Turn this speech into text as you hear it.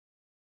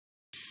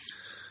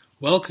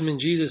Welcome in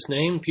Jesus'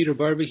 name. Peter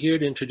Barber here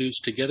to introduce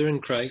Together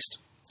in Christ,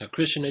 a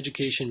Christian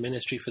education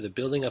ministry for the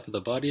building up of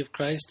the body of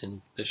Christ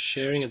and the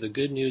sharing of the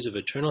good news of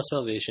eternal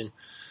salvation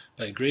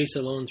by grace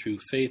alone, through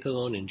faith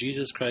alone, in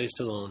Jesus Christ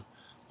alone,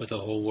 with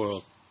the whole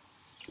world.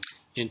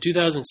 In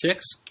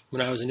 2006,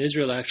 when I was in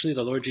Israel,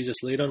 the Lord Jesus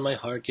laid on my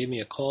heart, gave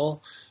me a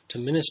call to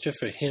minister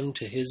for Him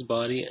to His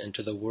body and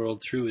to the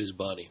world through His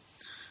body.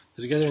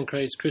 The Together in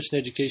Christ Christian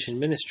Education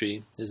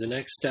Ministry is the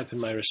next step in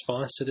my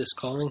response to this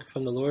calling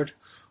from the Lord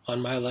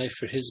on my life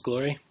for His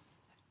glory.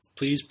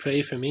 Please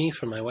pray for me,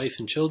 for my wife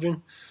and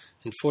children,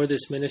 and for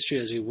this ministry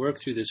as we work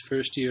through this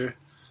first year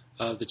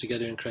of the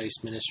Together in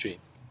Christ ministry.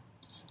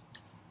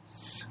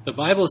 The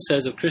Bible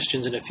says of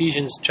Christians in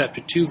Ephesians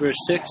chapter 2, verse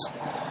 6,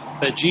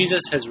 that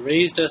Jesus has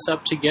raised us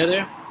up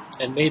together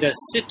and made us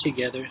sit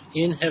together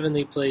in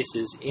heavenly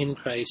places in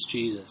Christ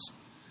Jesus.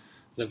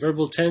 The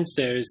verbal tense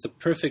there is the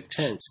perfect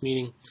tense,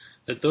 meaning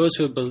that those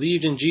who have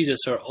believed in Jesus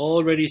are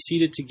already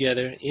seated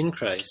together in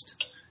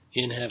Christ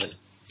in heaven,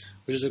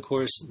 which is, of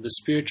course, the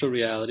spiritual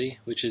reality,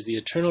 which is the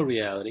eternal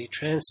reality,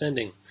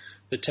 transcending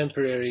the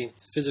temporary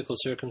physical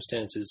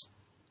circumstances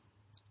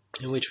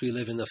in which we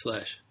live in the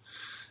flesh.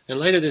 In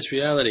light of this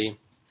reality,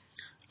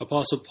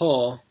 Apostle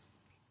Paul,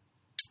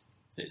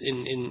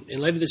 in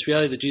light of this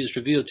reality that Jesus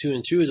revealed to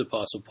and through his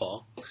Apostle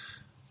Paul,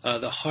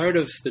 the heart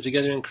of the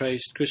Together in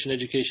Christ Christian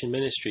Education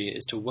Ministry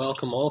is to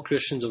welcome all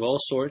Christians of all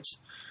sorts,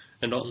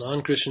 and all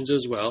non-Christians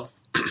as well,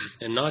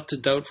 and not to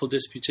doubtful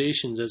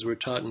disputations as we're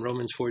taught in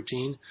Romans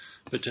 14,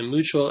 but to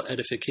mutual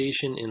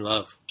edification in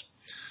love.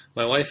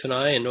 My wife and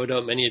I, and no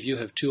doubt many of you,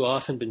 have too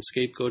often been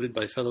scapegoated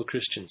by fellow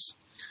Christians,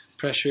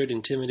 pressured,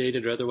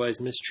 intimidated, or otherwise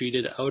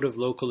mistreated out of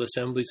local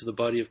assemblies of the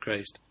body of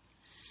Christ.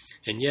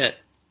 And yet,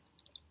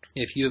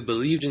 if you have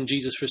believed in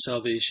Jesus for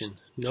salvation,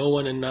 no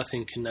one and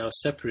nothing can now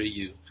separate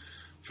you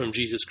from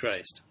Jesus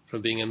Christ,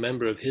 from being a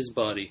member of His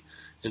body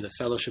in the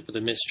fellowship of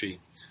the mystery,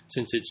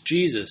 since it's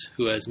Jesus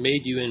who has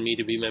made you and me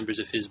to be members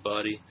of His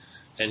body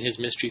and His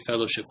mystery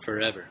fellowship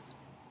forever.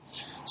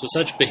 So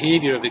such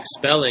behavior of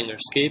expelling or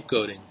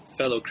scapegoating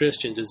fellow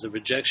Christians is a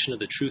rejection of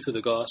the truth of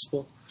the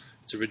gospel,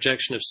 it's a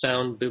rejection of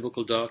sound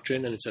biblical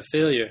doctrine, and it's a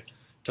failure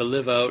to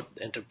live out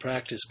and to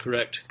practice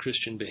correct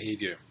Christian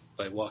behavior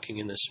by walking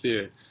in the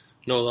Spirit,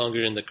 no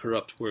longer in the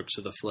corrupt works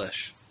of the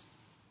flesh.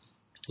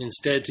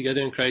 Instead,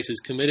 Together in Christ is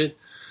committed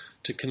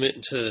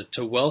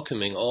to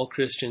welcoming all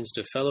Christians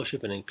to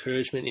fellowship and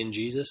encouragement in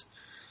Jesus,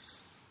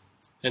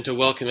 and to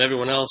welcome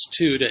everyone else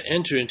too to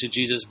enter into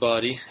Jesus'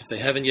 body, if they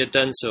haven't yet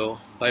done so,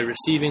 by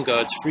receiving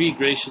God's free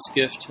gracious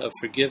gift of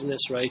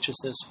forgiveness,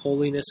 righteousness,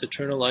 holiness,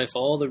 eternal life,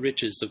 all the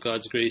riches of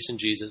God's grace in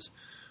Jesus,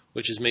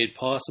 which is made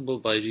possible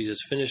by Jesus'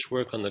 finished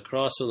work on the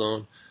cross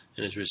alone,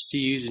 and is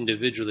received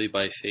individually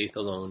by faith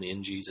alone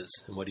in Jesus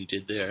and what He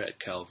did there at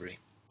Calvary.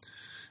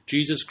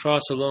 Jesus'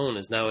 cross alone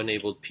has now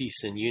enabled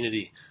peace and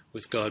unity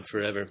with God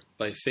forever,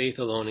 by faith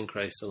alone in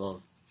Christ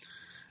alone.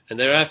 And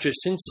thereafter,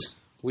 since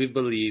we've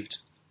believed,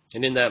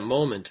 and in that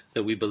moment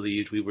that we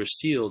believed, we were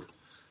sealed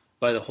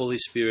by the Holy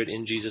Spirit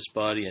in Jesus'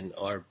 body and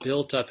are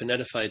built up and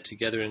edified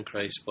together in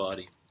Christ's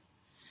body.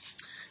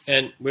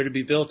 And we're to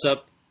be built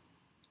up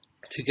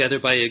together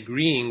by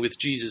agreeing with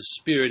Jesus'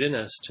 Spirit in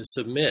us to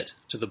submit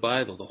to the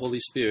Bible, the Holy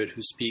Spirit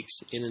who speaks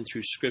in and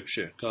through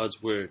Scripture,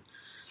 God's Word,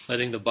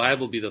 letting the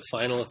Bible be the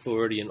final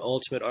authority and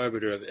ultimate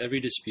arbiter of every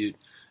dispute,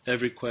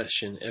 every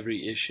question,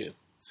 every issue.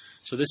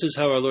 So this is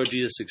how our Lord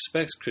Jesus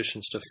expects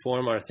Christians to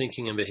form our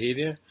thinking and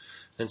behavior,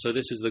 and so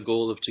this is the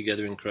goal of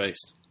Together in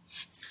Christ.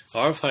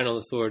 Our final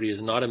authority is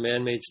not a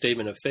man-made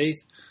statement of faith,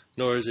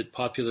 nor is it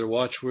popular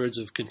watchwords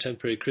of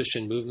contemporary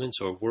Christian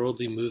movements or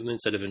worldly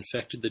movements that have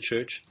infected the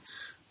church.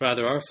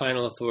 Rather, our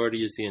final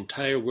authority is the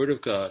entire Word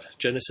of God,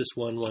 Genesis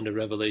 1:1 to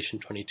Revelation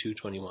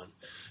 22:21,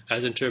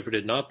 as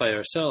interpreted not by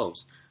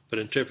ourselves, but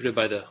interpreted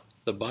by the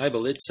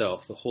Bible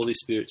itself, the Holy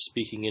Spirit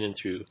speaking in and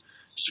through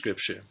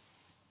Scripture.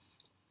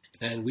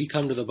 And we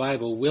come to the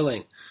Bible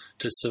willing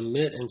to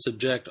submit and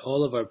subject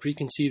all of our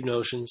preconceived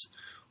notions,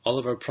 all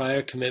of our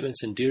prior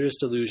commitments and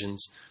dearest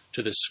illusions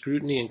to the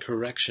scrutiny and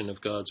correction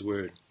of God's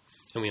Word.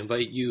 And we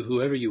invite you,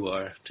 whoever you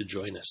are, to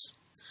join us.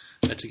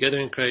 And together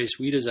in Christ,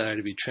 we desire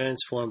to be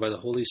transformed by the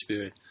Holy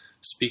Spirit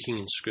speaking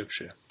in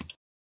Scripture.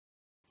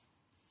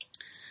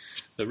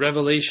 The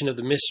revelation of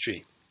the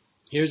mystery.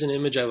 Here's an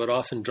image I would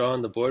often draw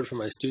on the board for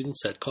my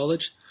students at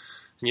college.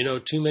 You know,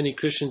 too many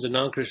Christians and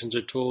non-Christians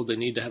are told they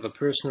need to have a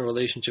personal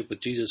relationship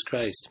with Jesus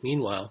Christ.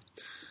 Meanwhile,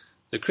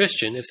 the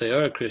Christian, if they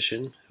are a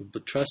Christian, who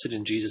trusted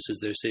in Jesus as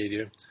their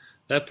Savior,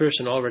 that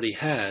person already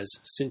has,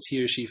 since he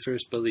or she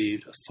first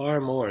believed, far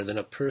more than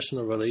a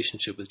personal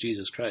relationship with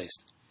Jesus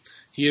Christ.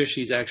 He or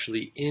she is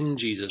actually in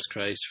Jesus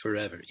Christ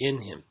forever,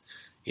 in Him,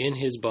 in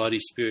His body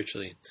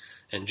spiritually,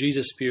 and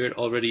Jesus' Spirit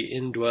already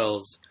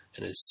indwells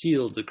and has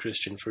sealed the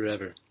Christian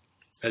forever,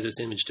 as this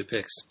image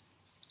depicts.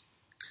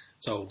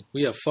 So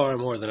we have far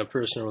more than a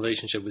personal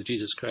relationship with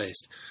Jesus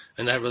Christ,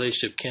 and that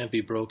relationship can't be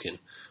broken.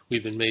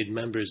 We've been made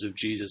members of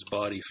Jesus'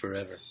 body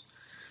forever.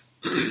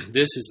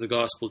 This is the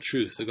gospel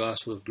truth, the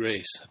gospel of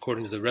grace,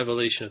 according to the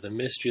revelation of the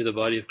mystery of the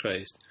body of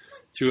Christ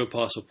through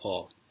Apostle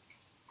Paul.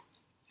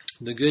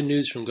 The good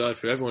news from God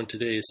for everyone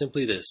today is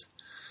simply this,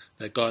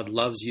 that God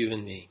loves you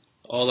and me,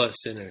 all us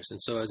sinners,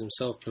 and so has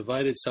himself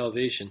provided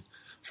salvation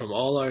from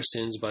all our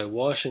sins by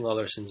washing all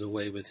our sins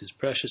away with his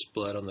precious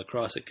blood on the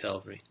cross at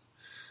Calvary.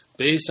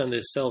 Based on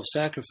this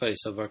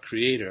self-sacrifice of our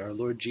Creator, our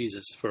Lord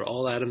Jesus, for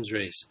all Adam's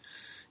race,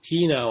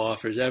 he now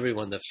offers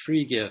everyone the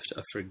free gift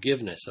of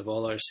forgiveness of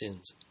all our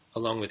sins,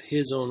 along with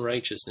his own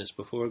righteousness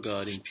before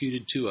God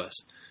imputed to us,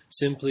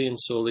 simply and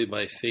solely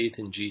by faith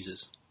in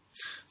Jesus.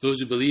 Those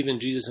who believe in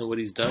Jesus and what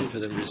he's done for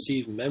them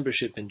receive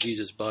membership in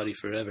Jesus' body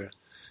forever,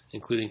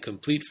 including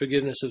complete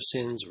forgiveness of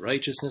sins,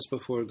 righteousness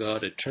before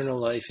God, eternal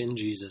life in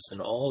Jesus,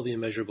 and all the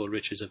immeasurable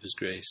riches of his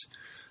grace.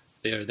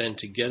 They are then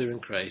together in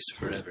Christ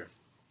forever.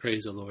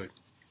 Praise the Lord.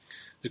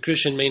 The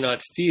Christian may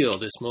not feel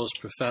this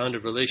most profound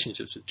of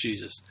relationships with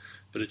Jesus,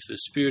 but it's the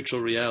spiritual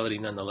reality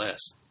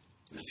nonetheless.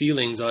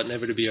 Feelings ought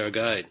never to be our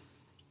guide.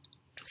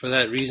 For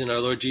that reason, our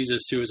Lord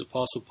Jesus, through his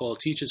Apostle Paul,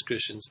 teaches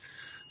Christians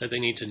that they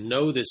need to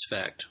know this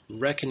fact,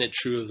 reckon it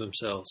true of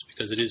themselves,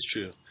 because it is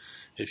true.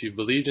 If you've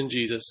believed in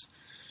Jesus,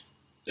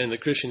 and the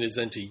Christian is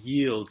then to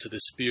yield to the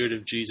Spirit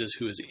of Jesus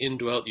who has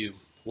indwelt you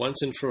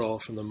once and for all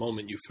from the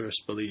moment you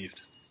first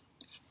believed.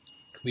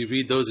 We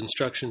read those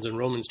instructions in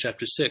Romans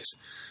chapter 6,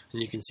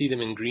 and you can see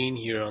them in green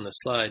here on the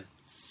slide.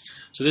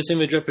 So this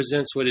image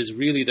represents what is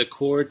really the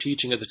core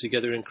teaching of the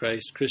Together in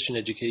Christ Christian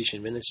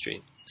Education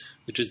Ministry,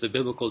 which is the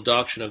biblical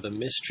doctrine of the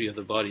mystery of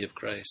the body of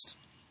Christ.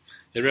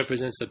 It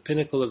represents the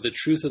pinnacle of the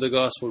truth of the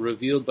gospel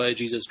revealed by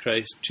Jesus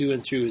Christ to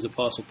and through his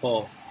Apostle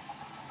Paul.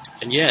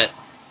 And yet,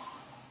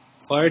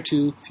 far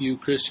too few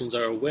Christians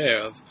are aware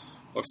of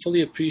or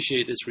fully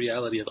appreciate this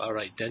reality of our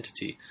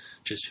identity,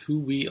 just who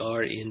we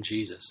are in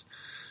Jesus,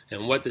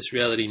 and what this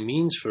reality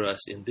means for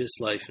us in this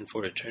life and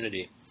for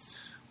eternity.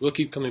 We'll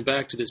keep coming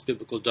back to this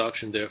biblical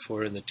doctrine,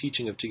 therefore, in the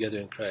teaching of Together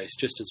in Christ,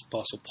 just as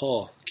Apostle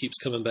Paul keeps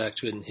coming back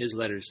to it in his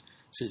letters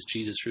since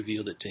Jesus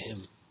revealed it to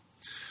him.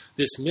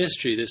 This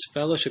mystery, this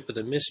fellowship of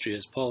the mystery,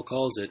 as Paul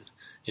calls it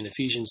in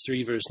Ephesians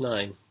 3 verse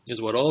 9,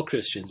 is what all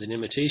Christians, in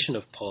imitation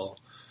of Paul,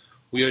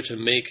 we are to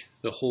make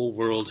the whole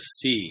world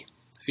see.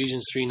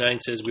 Ephesians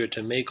 3:9 says we are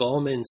to make all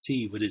men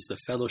see what is the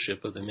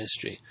fellowship of the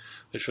mystery,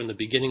 which from the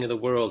beginning of the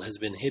world has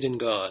been hid in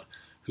God,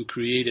 who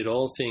created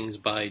all things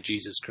by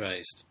Jesus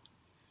Christ.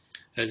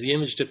 As the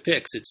image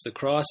depicts, it's the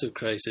cross of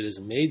Christ that has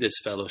made this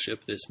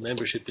fellowship, this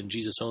membership in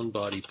Jesus' own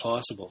body,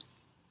 possible.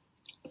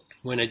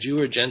 When a Jew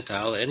or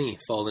Gentile, any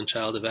fallen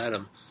child of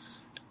Adam,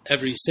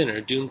 every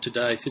sinner doomed to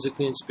die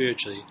physically and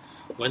spiritually,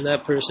 when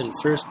that person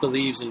first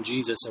believes in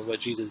Jesus and what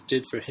Jesus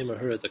did for him or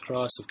her at the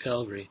cross of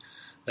Calvary,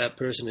 that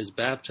person is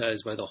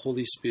baptized by the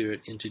Holy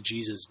Spirit into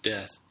Jesus'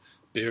 death,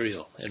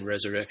 burial, and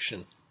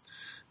resurrection.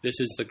 This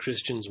is the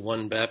Christian's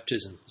one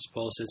baptism, as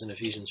Paul says in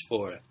Ephesians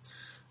 4.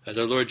 As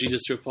our Lord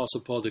Jesus through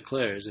Apostle Paul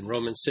declares in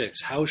Romans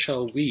 6, how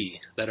shall we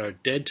that are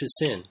dead to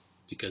sin,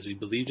 because we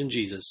believed in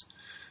Jesus,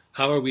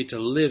 how are we to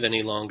live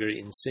any longer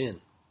in sin?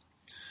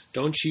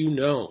 Don't you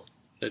know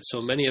that so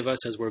many of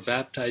us as were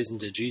baptized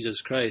into Jesus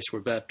Christ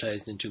were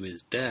baptized into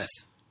his death?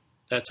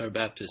 That's our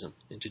baptism,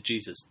 into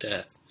Jesus'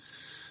 death.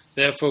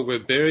 Therefore we're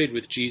buried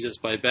with Jesus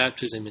by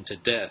baptism into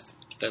death,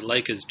 that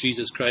like as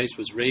Jesus Christ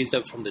was raised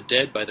up from the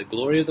dead by the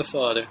glory of the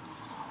Father,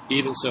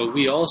 even so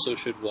we also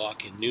should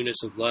walk in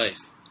newness of life.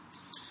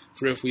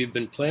 For if we have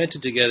been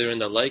planted together in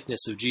the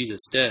likeness of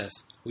Jesus' death,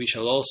 we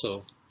shall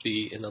also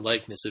be in the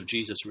likeness of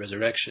Jesus'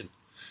 resurrection,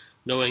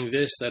 knowing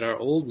this, that our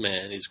old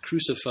man is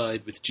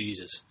crucified with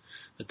Jesus,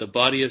 that the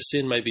body of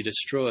sin might be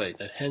destroyed,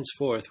 that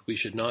henceforth we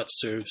should not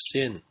serve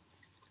sin.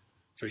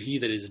 For he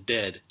that is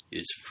dead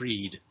is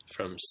freed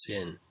from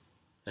sin.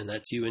 And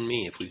that's you and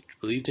me. If we've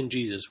believed in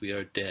Jesus, we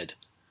are dead.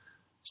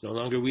 It's no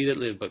longer we that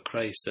live, but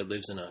Christ that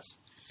lives in us.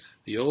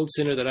 The old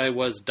sinner that I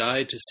was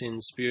died to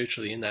sin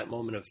spiritually in that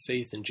moment of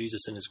faith in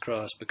Jesus and his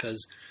cross,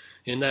 because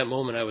in that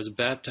moment I was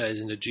baptized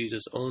into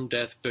Jesus' own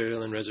death,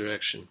 burial, and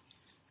resurrection.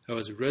 I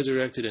was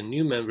resurrected a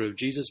new member of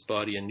Jesus'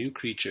 body, a new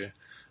creature,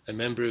 a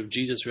member of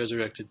Jesus'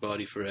 resurrected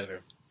body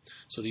forever.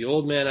 So the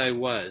old man I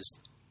was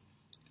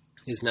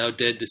is now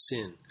dead to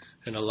sin,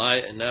 and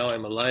now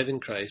I'm alive in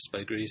Christ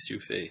by grace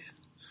through faith.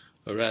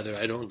 Or rather,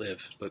 I don't live,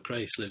 but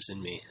Christ lives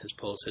in me, as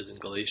Paul says in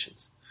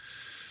Galatians.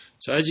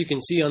 So as you can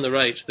see on the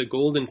right, the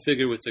golden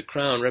figure with the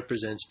crown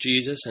represents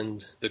Jesus,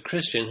 and the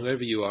Christian,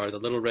 whoever you are, the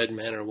little red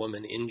man or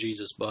woman in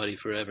Jesus' body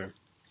forever.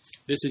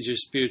 This is your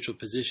spiritual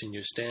position.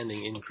 You're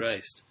standing in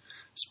Christ.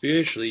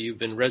 Spiritually, you've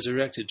been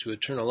resurrected to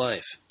eternal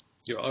life.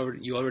 You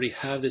already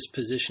have this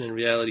position and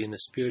reality in the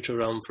spiritual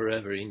realm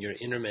forever, in your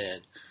inner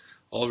man,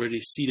 already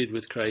seated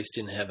with Christ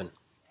in heaven.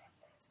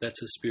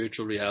 That's a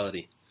spiritual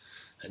reality,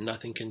 and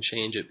nothing can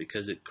change it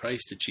because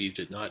Christ achieved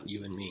it, not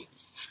you and me.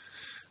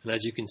 And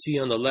as you can see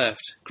on the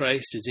left,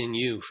 Christ is in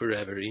you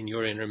forever, in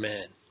your inner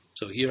man.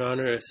 So here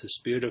on earth, the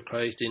Spirit of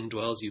Christ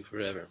indwells you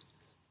forever.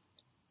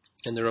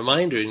 And the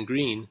reminder in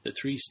green, the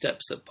 3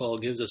 steps that Paul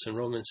gives us in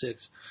Romans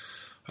 6,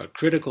 are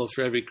critical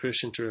for every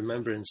Christian to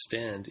remember and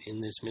stand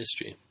in this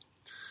mystery.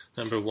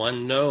 Number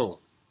 1, know.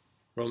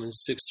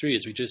 Romans 6:3,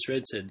 as we just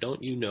read, said,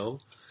 don't you know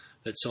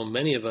that so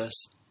many of us,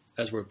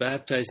 as we're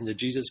baptized into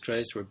Jesus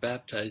Christ, were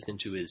baptized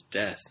into his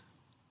death?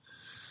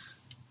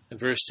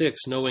 Verse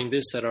 6, knowing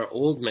this, that our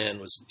old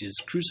man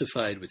is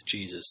crucified with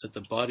Jesus, that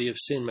the body of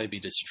sin might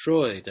be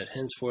destroyed, that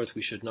henceforth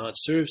we should not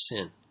serve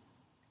sin.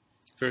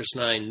 Verse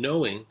 9,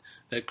 knowing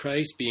that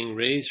Christ, being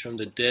raised from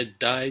the dead,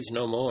 dies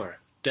no more.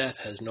 Death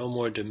has no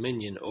more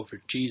dominion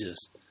over Jesus.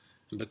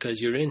 And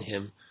because you're in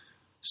him,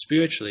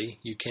 spiritually,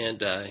 you can't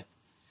die.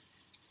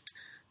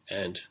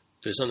 And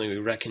there's something we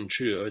reckon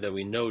true, or that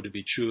we know to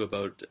be true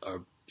about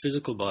our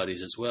physical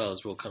bodies as well, as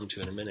we'll come to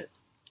in a minute.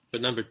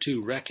 But number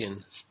 2,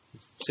 reckon.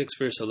 6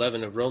 verse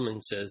 11 of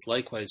Romans says,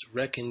 likewise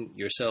reckon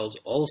yourselves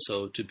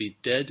also to be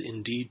dead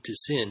indeed to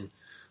sin,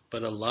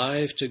 but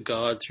alive to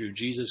God through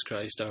Jesus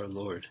Christ our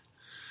Lord.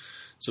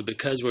 So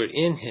because we're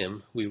in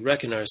him, we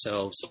reckon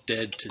ourselves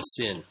dead to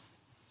sin.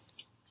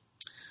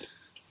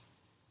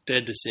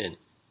 Dead to sin.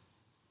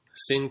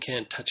 Sin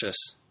can't touch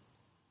us.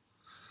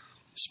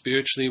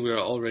 Spiritually, we are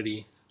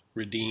already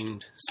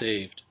redeemed,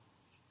 saved.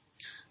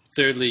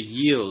 Thirdly,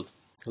 yield.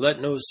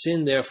 Let no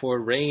sin therefore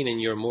reign in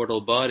your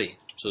mortal body.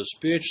 So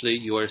spiritually,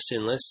 you are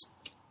sinless,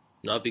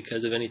 not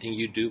because of anything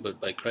you do, but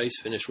by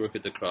Christ's finished work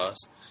at the cross.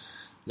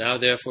 Now,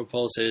 therefore,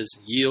 Paul says,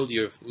 yield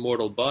your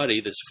mortal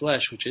body, this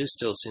flesh, which is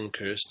still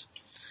sin-cursed.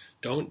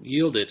 Don't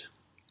yield it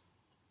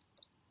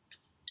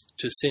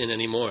to sin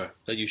anymore,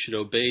 that you should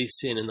obey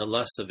sin in the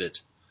lusts of it.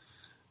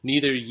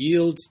 Neither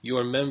yield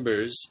your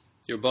members,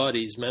 your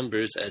body's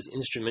members, as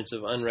instruments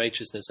of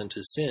unrighteousness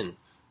unto sin,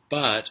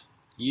 but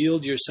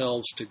yield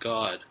yourselves to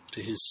God,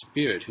 to his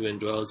Spirit who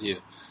indwells you,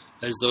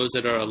 as those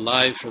that are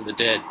alive from the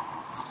dead,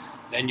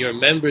 and your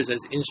members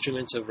as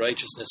instruments of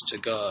righteousness to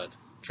God.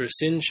 For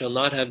sin shall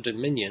not have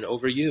dominion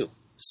over you.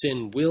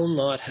 Sin will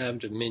not have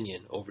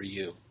dominion over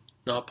you.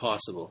 Not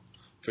possible,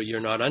 for you're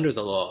not under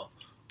the law,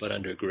 but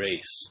under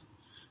grace.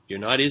 You're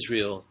not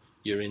Israel,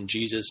 you're in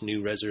Jesus'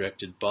 new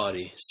resurrected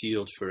body,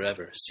 sealed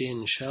forever.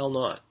 Sin shall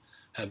not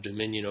have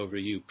dominion over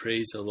you.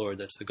 Praise the Lord,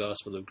 that's the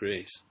gospel of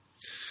grace.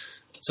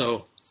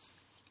 So,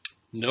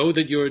 know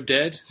that you're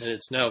dead, and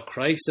it's now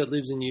Christ that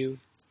lives in you.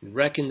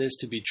 Reckon this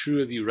to be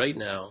true of you right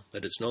now,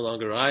 that it's no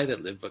longer I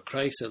that live, but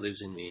Christ that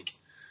lives in me.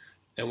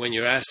 And when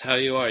you're asked how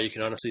you are, you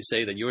can honestly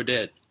say that you're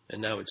dead, and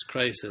now it's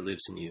Christ that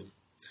lives in you.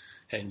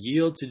 And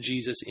yield to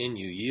Jesus in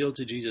you, yield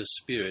to Jesus'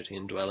 Spirit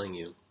indwelling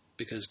you.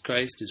 Because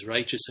Christ is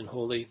righteous and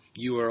holy,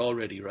 you are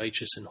already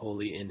righteous and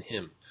holy in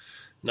him.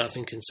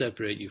 Nothing can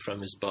separate you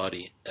from his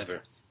body,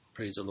 ever.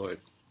 Praise the Lord.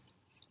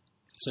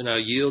 So now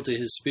yield to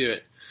his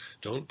Spirit.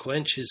 Don't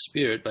quench his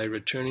Spirit by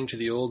returning to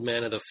the old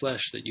man of the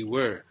flesh that you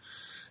were.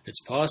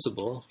 It's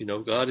possible,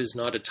 God is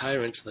not a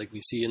tyrant like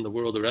we see in the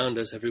world around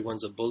us.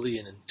 Everyone's a bully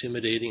and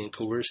intimidating and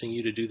coercing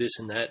you to do this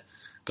and that.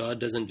 God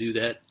doesn't do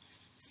that.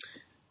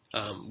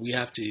 We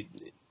have to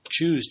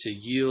choose to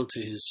yield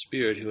to his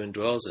Spirit who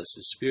indwells us.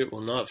 His Spirit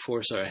will not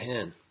force our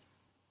hand.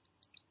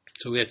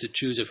 So we have to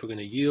choose if we're going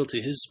to yield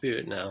to his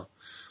Spirit now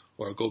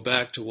or go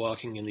back to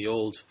walking in the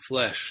old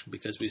flesh,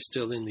 because we're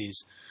still in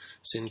these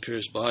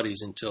sin-cursed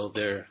bodies until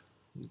their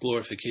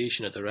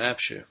glorification at the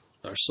rapture.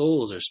 Our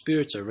souls, our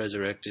spirits are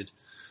resurrected,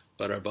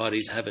 but our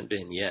bodies haven't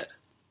been yet.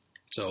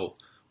 So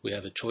we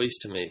have a choice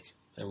to make,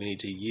 and we need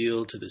to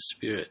yield to the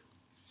Spirit.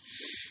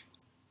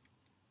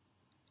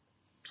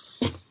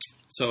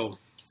 So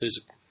there's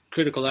a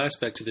critical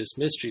aspect to this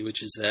mystery,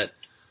 which is that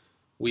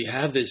we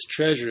have this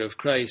treasure of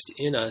Christ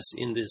in us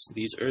in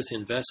these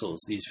earthen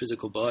vessels, these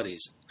physical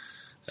bodies.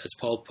 As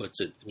Paul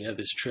puts it, we have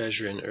this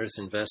treasure in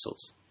earthen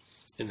vessels,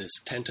 in this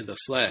tent of the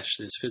flesh,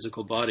 this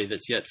physical body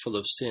that's yet full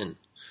of sin.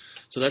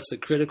 So that's the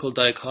critical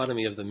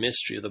dichotomy of the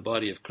mystery of the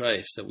body of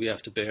Christ that we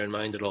have to bear in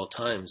mind at all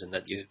times, and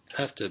that you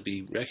have to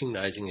be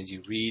recognizing as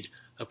you read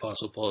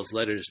Apostle Paul's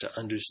letters to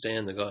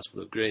understand the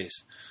gospel of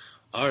grace.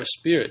 Our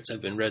spirits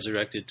have been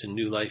resurrected to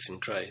new life in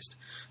Christ,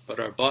 but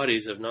our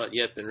bodies have not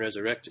yet been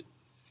resurrected.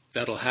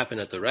 That'll happen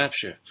at the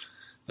rapture,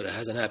 but it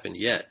hasn't happened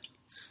yet.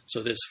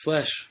 So this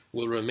flesh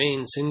will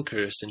remain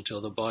sin-cursed until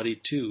the body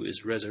too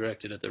is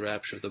resurrected at the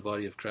rapture of the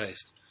body of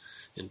Christ.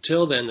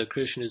 Until then, the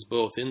Christian is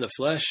both in the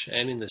flesh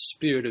and in the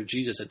Spirit of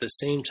Jesus at the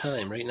same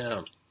time, right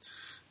now.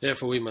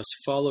 Therefore, we must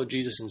follow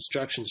Jesus'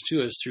 instructions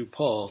to us through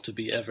Paul to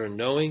be ever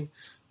knowing,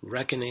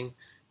 reckoning,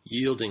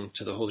 yielding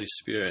to the Holy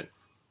Spirit.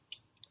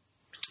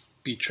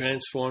 Be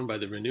transformed by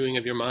the renewing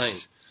of your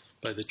mind,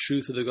 by the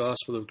truth of the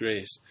gospel of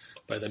grace,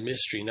 by the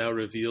mystery now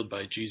revealed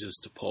by Jesus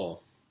to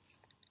Paul.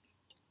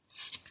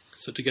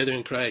 So together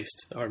in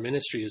Christ, our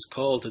ministry is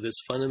called to this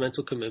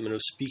fundamental commitment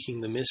of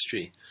speaking the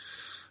mystery,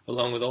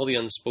 along with all the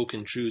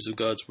unspoken truths of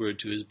God's word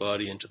to his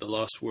body and to the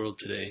lost world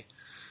today.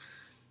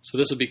 So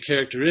this will be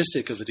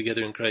characteristic of the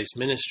Together in Christ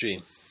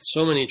ministry.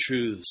 So many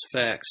truths,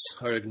 facts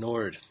are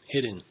ignored,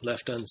 hidden,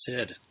 left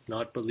unsaid,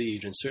 not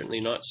believed, and certainly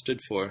not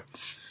stood for.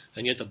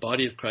 And yet the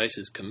body of Christ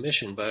is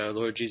commissioned by our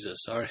Lord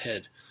Jesus, our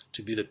head,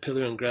 to be the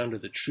pillar and ground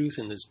of the truth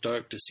in this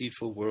dark,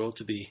 deceitful world,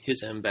 to be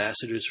his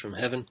ambassadors from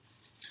heaven.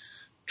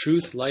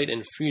 Truth, light,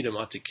 and freedom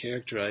ought to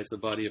characterize the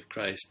body of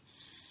Christ,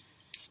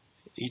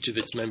 each of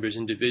its members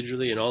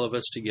individually and all of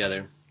us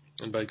together.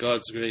 And by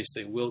God's grace,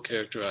 they will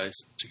characterize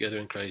Together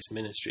in Christ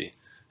ministry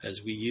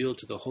as we yield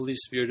to the Holy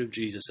Spirit of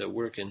Jesus at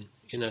work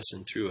in us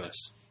and through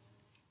us.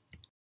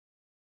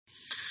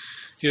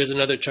 Here's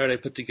another chart I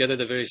put together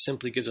that very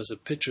simply gives us a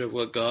picture of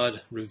what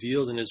God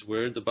reveals in His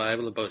Word, the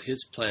Bible, about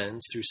His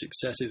plans through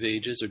successive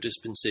ages or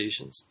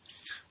dispensations.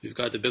 We've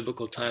got the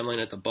biblical timeline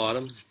at the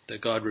bottom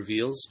that God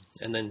reveals,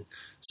 and then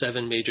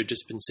 7 major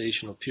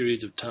dispensational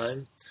periods of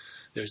time.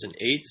 There's an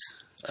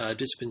 8th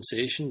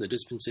dispensation, the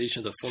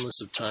dispensation of the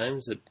fullness of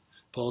times that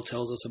Paul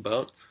tells us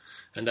about,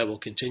 and that will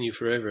continue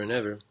forever and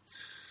ever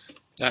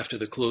after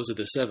the close of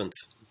the 7th.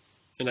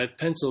 And I've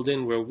penciled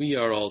in where we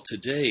are all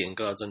today in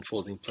God's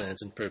unfolding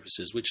plans and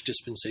purposes. Which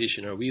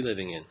dispensation are we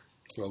living in?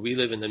 Well, we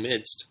live in the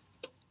midst,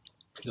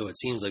 though it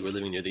seems like we're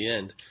living near the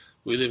end,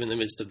 we live in the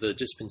midst of the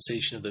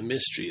dispensation of the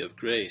mystery of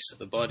grace, of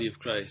the body of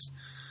Christ,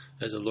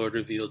 as the Lord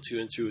revealed to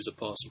and through His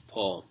Apostle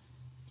Paul.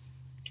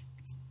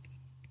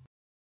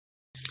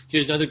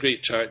 Here's another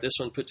great chart, this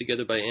one put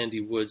together by Andy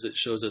Woods, that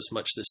shows us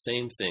much the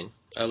same thing.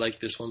 I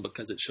like this one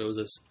because it shows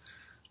us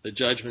the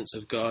judgments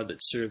of God that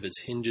serve as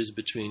hinges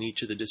between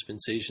each of the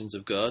dispensations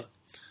of God.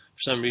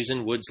 For some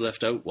reason, Woods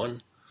left out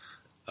one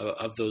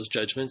of those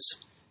judgments.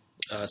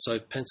 So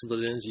I've penciled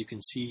it in, as you can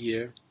see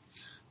here,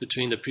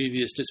 between the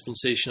previous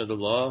dispensation of the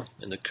law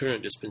and the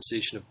current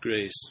dispensation of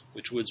grace,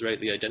 which Woods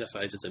rightly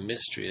identifies as a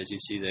mystery, as you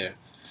see there.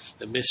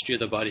 The mystery of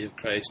the body of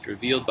Christ,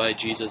 revealed by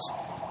Jesus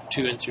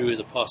to and through His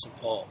Apostle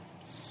Paul.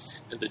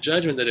 And the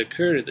judgment that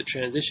occurred at the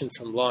transition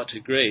from law to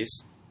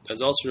grace, as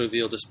also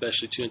revealed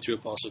especially to and through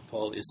Apostle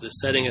Paul, is the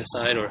setting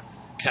aside or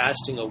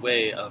casting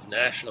away of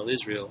national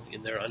Israel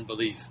in their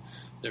unbelief,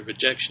 their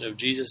rejection of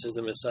Jesus as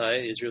the Messiah,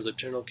 Israel's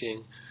eternal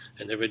King,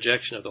 and their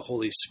rejection of the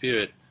Holy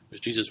Spirit,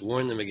 which Jesus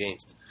warned them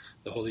against,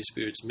 the Holy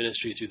Spirit's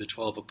ministry through the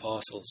 12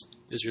 apostles.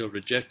 Israel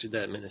rejected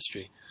that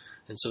ministry,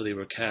 and so they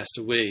were cast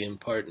away in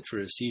part and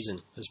for a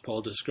season, as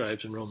Paul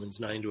describes in Romans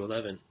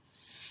 9-11.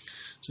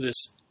 So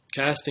this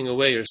casting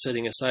away or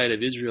setting aside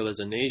of Israel as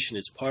a nation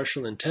is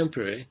partial and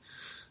temporary,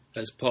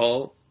 as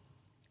Paul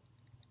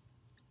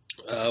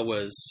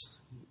as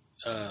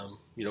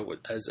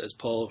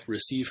Paul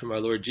received from our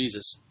Lord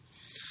Jesus.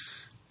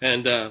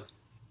 And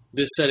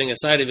this setting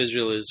aside of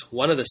Israel is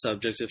one of the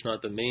subjects, if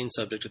not the main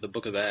subject, of the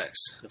book of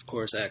Acts. Of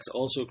course, Acts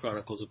also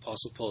chronicles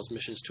Apostle Paul's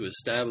missions to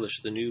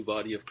establish the new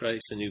body of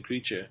Christ, the new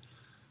creature.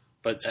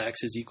 But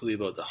Acts is equally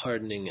about the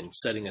hardening and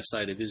setting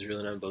aside of Israel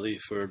in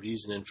unbelief for a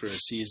reason and for a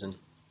season.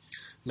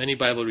 Many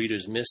Bible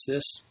readers miss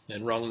this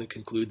and wrongly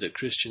conclude that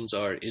Christians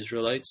are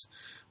Israelites.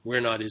 We're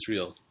not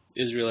Israel.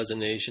 Israel as a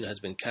nation has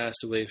been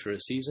cast away for a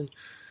season,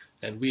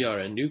 and we are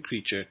a new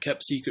creature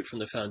kept secret from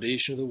the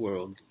foundation of the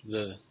world,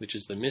 which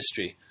is the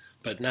mystery,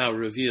 but now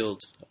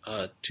revealed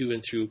to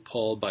and through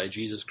Paul by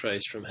Jesus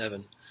Christ from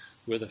heaven.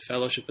 We're the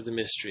fellowship of the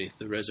mystery,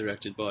 the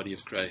resurrected body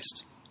of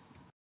Christ.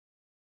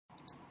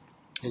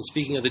 And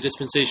speaking of the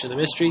dispensation of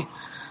the mystery,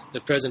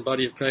 the present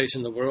body of Christ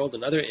in the world,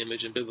 another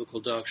image in biblical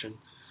doctrine,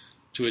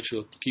 to which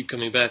we'll keep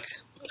coming back,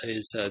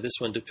 is this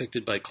one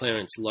depicted by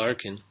Clarence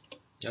Larkin.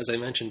 As I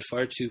mentioned,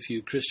 far too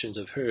few Christians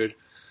have heard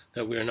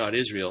that we are not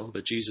Israel,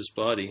 but Jesus'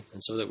 body,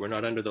 and so that we're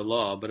not under the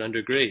law, but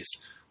under grace,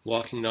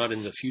 walking not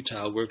in the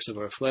futile works of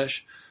our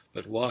flesh,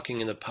 but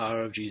walking in the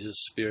power of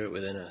Jesus' Spirit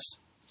within us.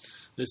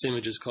 This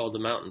image is called the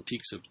mountain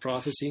peaks of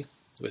prophecy,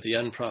 with the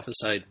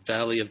unprophesied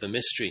valley of the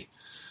mystery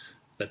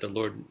that the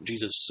Lord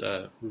Jesus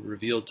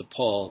revealed to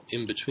Paul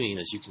in between,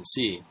 as you can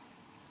see.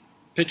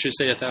 Pictures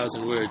say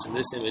 1,000 words, and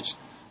this image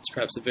is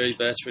perhaps the very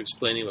best for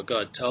explaining what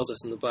God tells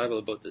us in the Bible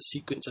about the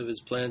sequence of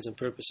His plans and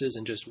purposes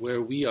and just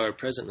where we are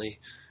presently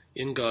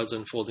in God's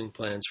unfolding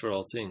plans for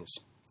all things.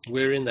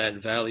 We're in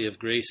that valley of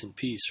grace and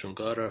peace from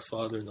God our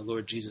Father and the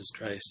Lord Jesus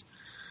Christ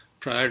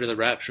prior to the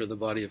rapture of the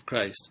body of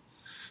Christ.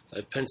 So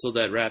I've penciled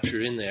that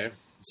rapture in there.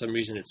 For some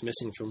reason it's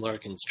missing from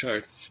Larkin's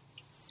chart.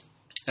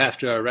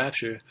 After our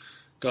rapture,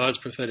 God's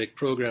prophetic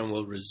program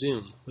will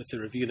resume with the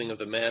revealing of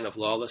the man of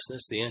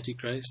lawlessness, the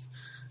Antichrist,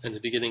 and the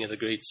beginning of the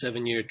great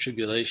 7-year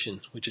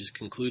tribulation, which is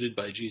concluded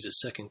by Jesus'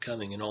 second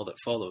coming and all that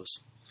follows.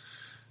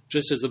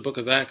 Just as the book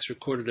of Acts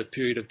recorded a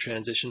period of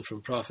transition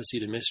from prophecy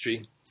to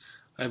mystery,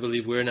 I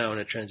believe we're now in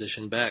a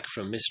transition back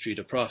from mystery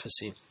to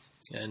prophecy.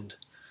 And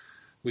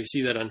we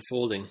see that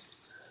unfolding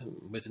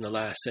within the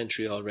last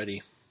century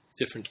already.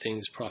 Different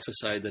things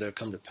prophesied that have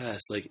come to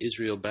pass, like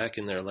Israel back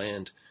in their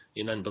land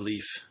in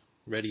unbelief,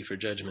 ready for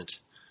judgment,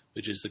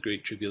 which is the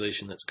great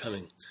tribulation that's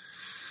coming.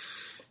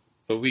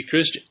 But we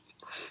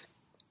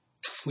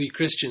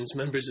Christians,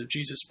 members of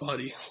Jesus'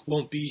 body,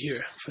 won't be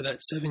here for that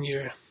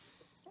 7-year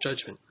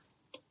judgment.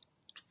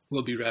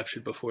 We'll be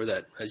raptured before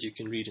that, as you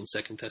can read in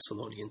 2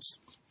 Thessalonians.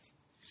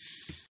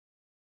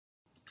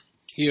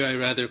 Here I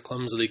rather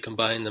clumsily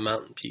combine the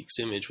mountain peaks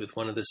image with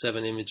one of the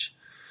 7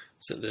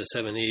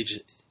 age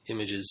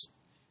images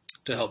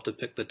to help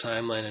depict the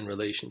timeline and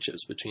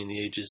relationships between the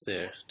ages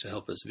there, to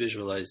help us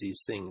visualize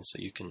these things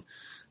so you can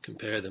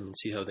compare them and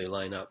see how they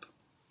line up.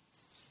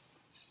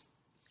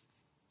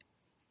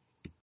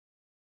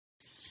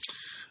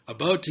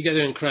 About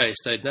Together in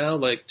Christ, I'd now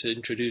like to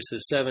introduce the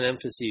 7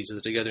 emphases of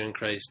the Together in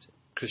Christ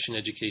Christian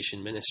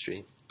Education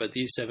Ministry, but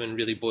these 7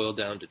 really boil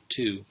down to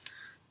 2,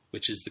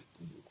 which is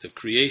the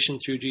creation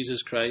through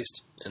Jesus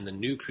Christ and the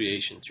new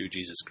creation through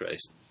Jesus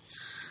Christ.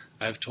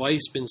 I've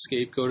twice been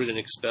scapegoated and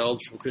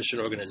expelled from Christian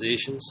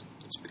organizations.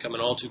 It's become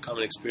an all too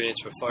common experience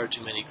for far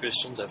too many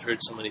Christians. I've heard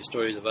so many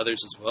stories of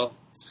others as well.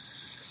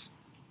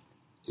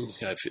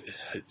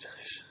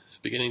 It's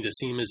beginning to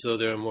seem as though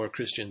there are more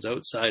Christians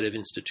outside of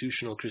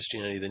institutional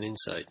Christianity than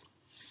inside.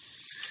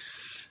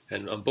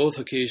 And on both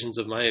occasions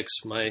of my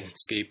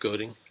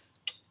scapegoating,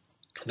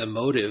 the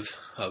motive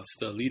of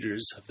the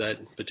leaders of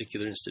that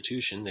particular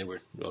institution, they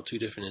were, two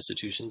different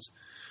institutions,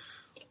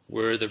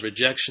 were the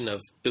rejection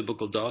of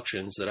biblical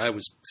doctrines that I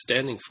was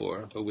standing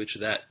for, but which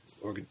that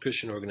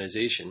Christian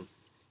organization,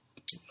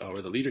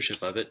 or the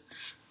leadership of it,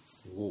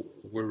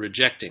 were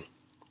rejecting.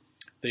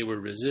 They were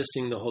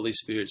resisting the Holy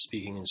Spirit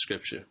speaking in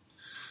Scripture.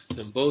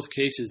 In both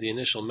cases, the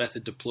initial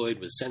method deployed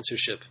was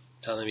censorship,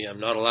 telling me I'm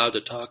not allowed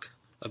to talk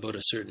about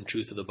a certain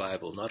truth of the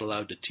Bible, not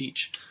allowed to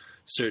teach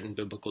certain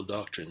biblical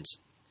doctrines.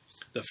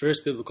 The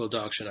first biblical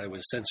doctrine I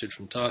was censored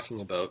from talking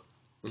about,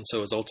 and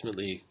so was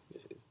ultimately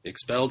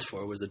expelled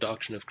for, was the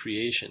doctrine of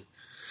creation.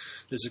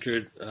 This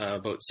occurred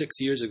about 6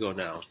 years ago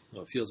now.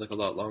 Well, it feels like a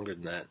lot longer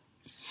than that.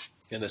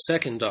 And the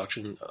second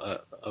doctrine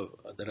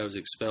that I was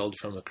expelled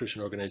from a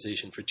Christian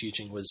organization for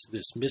teaching was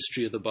this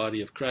mystery of the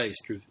body of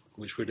Christ,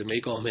 which we're to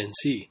make all men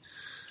see,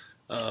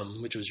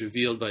 which was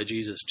revealed by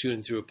Jesus to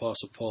and through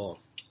Apostle Paul,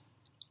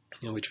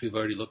 and which we've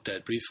already looked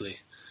at briefly,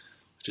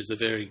 which is the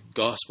very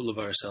gospel of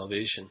our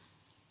salvation.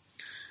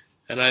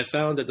 And I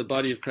found that the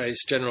body of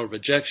Christ's general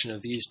rejection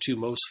of these two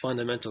most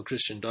fundamental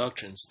Christian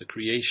doctrines, the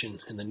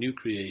creation and the new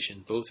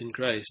creation, both in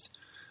Christ,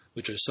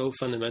 which are so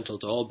fundamental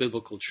to all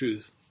biblical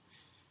truth,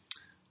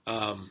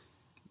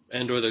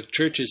 and or the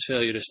church's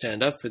failure to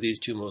stand up for these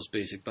two most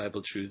basic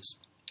Bible truths,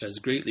 has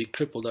greatly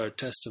crippled our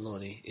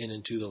testimony in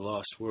and to the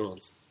lost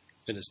world.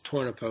 It has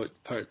torn apart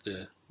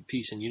the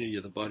peace and unity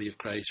of the body of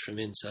Christ from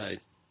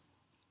inside.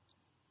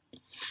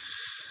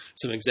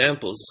 Some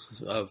examples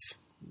of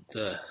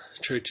the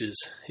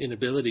church's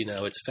inability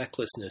now, its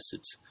fecklessness,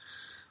 its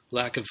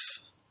lack of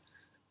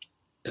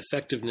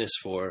effectiveness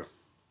for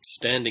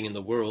standing in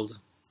the world.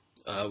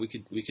 We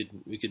could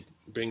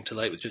bring to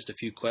light with just a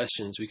few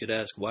questions. We could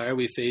ask, why are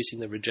we facing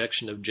the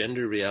rejection of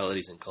gender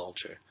realities in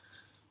culture?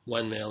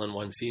 One male and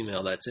one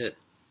female, that's it.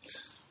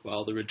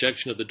 Well, the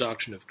rejection of the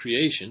doctrine of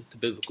creation, the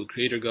biblical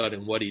creator God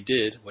and what he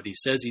did, what he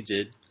says he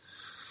did,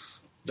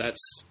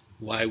 that's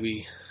why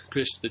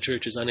the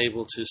church is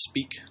unable to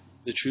speak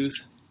the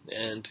truth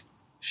and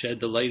shed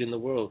the light in the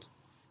world,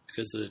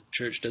 because the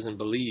church doesn't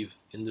believe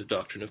in the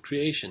doctrine of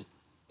creation.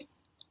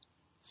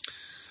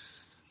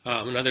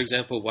 Another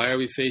example, why are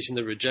we facing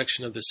the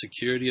rejection of the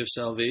security of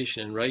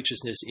salvation and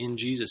righteousness in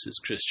Jesus as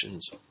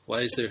Christians?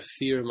 Why is there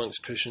fear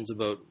amongst Christians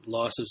about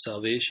loss of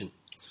salvation?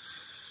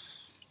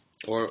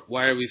 Or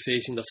why are we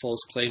facing the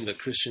false claim that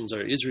Christians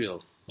are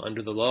Israel,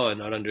 under the law and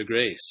not under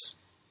grace?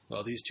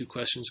 Well, these two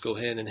questions go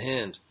hand in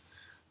hand.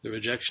 The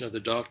rejection of the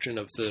doctrine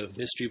of the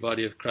mystery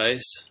body of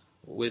Christ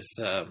with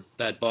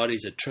that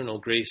body's eternal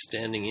grace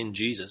standing in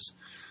Jesus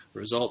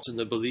results in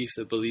the belief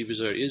that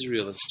believers are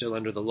Israel and still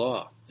under the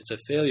law. It's a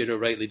failure to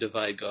rightly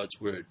divide God's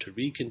word, to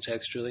read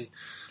contextually,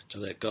 to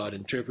let God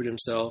interpret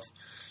himself,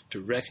 to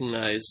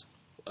recognize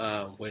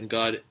when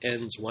God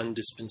ends one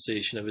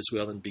dispensation of his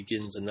will and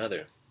begins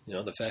another. You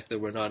know, the fact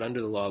that we're not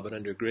under the law but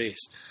under grace,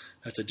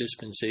 that's a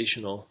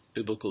dispensational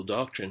biblical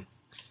doctrine.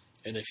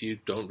 And if you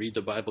don't read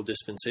the Bible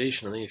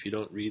dispensationally, if you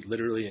don't read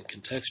literally and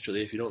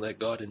contextually, if you don't let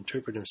God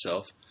interpret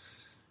himself,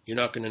 you're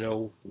not going to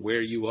know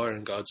where you are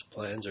in God's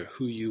plans or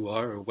who you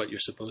are or what you're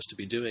supposed to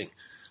be doing.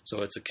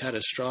 So it's a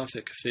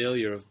catastrophic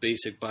failure of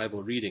basic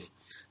Bible reading.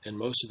 And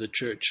most of the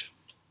church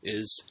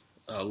is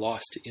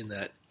lost in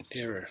that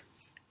error.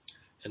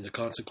 And the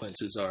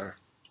consequences are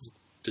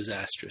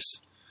disastrous.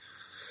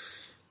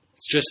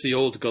 It's just the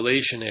old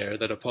Galatian error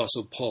that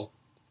Apostle Paul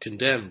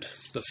condemned,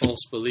 the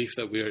false belief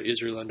that we are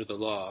Israel under the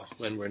law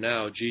when we're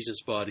now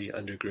Jesus' body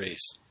under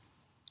grace.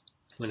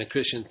 When a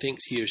Christian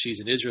thinks he or she's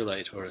an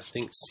Israelite or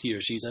thinks he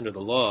or she's under the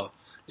law,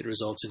 it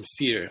results in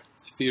fear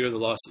of the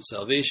loss of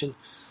salvation,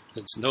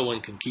 since no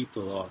one can keep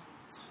the law.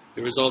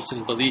 It results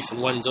in belief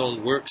in one's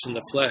own works in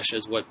the flesh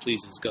as what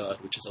pleases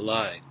God, which is a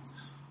lie.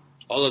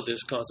 All of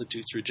this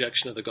constitutes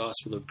rejection of the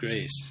gospel of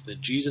grace, that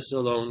Jesus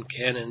alone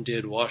can and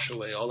did wash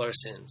away all our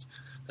sins,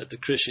 that the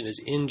Christian is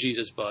in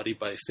Jesus' body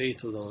by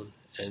faith alone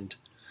and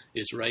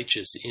is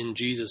righteous in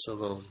Jesus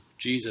alone.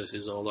 Jesus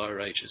is all our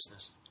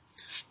righteousness.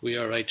 We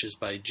are righteous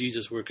by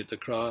Jesus' work at the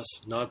cross,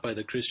 not by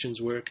the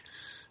Christian's work,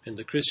 and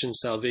the Christian's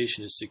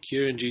salvation is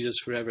secure in Jesus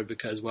forever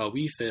because while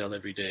we fail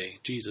every day,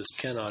 Jesus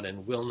cannot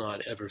and will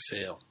not ever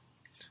fail.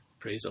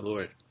 Praise the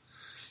Lord.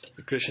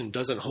 The Christian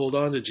doesn't hold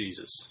on to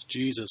Jesus.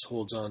 Jesus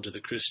holds on to the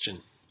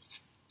Christian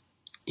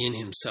in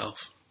himself.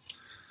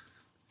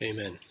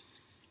 Amen.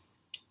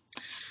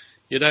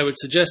 Yet I would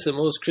suggest that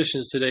most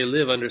Christians today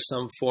live under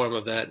some form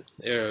of that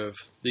era of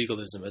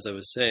legalism, as I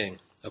was saying,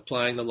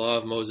 applying the law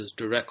of Moses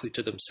directly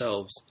to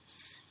themselves,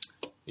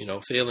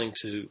 failing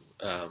to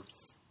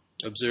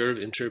observe,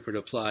 interpret,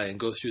 apply, and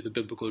go through the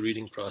biblical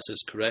reading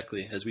process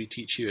correctly, as we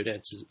teach here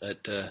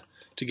at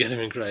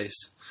Together in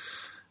Christ.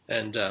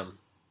 And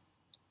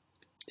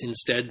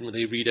Instead,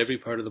 they read every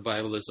part of the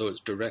Bible as though it's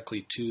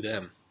directly to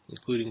them,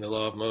 including the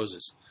law of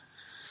Moses.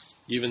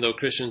 Even though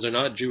Christians are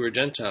not Jew or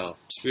Gentile,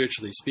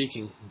 spiritually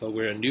speaking, but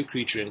we're a new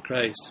creature in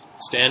Christ,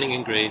 standing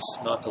in grace,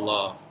 not the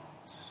law.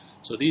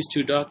 So these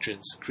two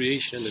doctrines,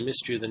 creation and the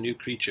mystery of the new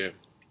creature,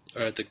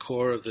 are at the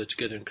core of the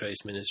Together in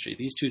Christ ministry.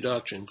 These two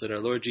doctrines, that our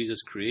Lord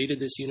Jesus created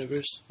this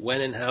universe,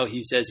 when and how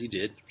he says he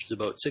did, which is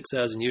about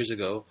 6,000 years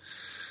ago,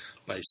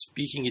 by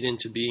speaking it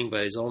into being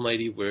by his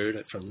almighty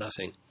word from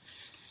nothing.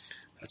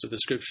 That's what the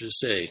scriptures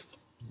say.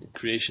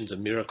 Creation's a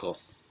miracle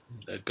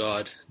that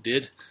God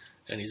did,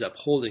 and he's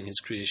upholding his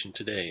creation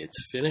today.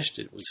 It's finished.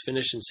 It was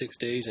finished in 6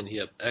 days, and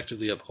he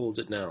actively upholds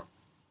it now.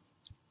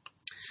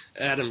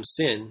 Adam's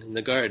sin in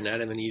the garden,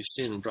 Adam and Eve's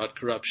sin, brought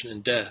corruption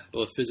and death,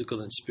 both physical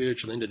and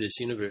spiritual, into this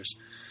universe,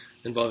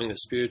 involving the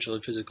spiritual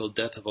and physical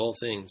death of all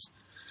things.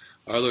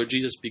 Our Lord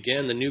Jesus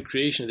began the new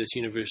creation of this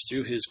universe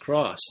through his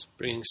cross,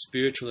 bringing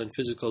spiritual and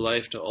physical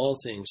life to all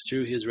things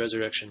through his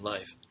resurrection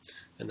life,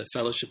 and the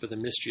fellowship of the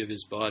mystery of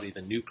his body,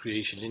 the new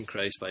creation in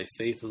Christ by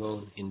faith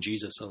alone, in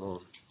Jesus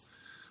alone.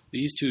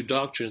 These two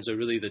doctrines are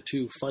really the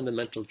two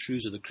fundamental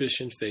truths of the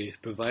Christian faith,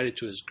 provided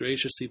to us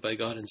graciously by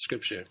God in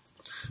Scripture,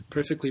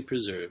 perfectly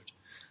preserved,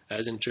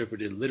 as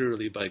interpreted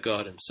literally by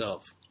God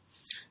himself.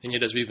 And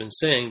yet, as we've been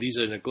saying, these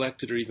are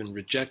neglected or even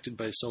rejected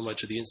by so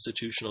much of the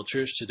institutional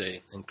church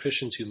today, and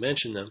Christians who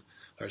mention them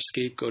are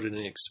scapegoated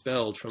and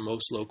expelled from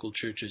most local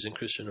churches and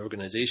Christian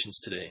organizations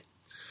today.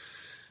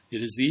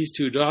 It is these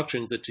two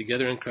doctrines that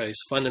Together in Christ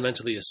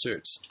fundamentally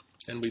asserts,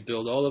 and we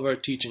build all of our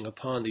teaching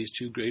upon these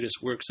two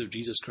greatest works of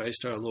Jesus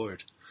Christ our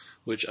Lord,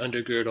 which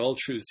undergird all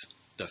truth,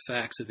 the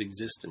facts of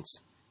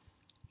existence.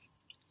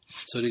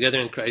 So Together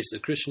in Christ, the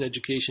Christian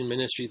education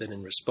ministry that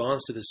in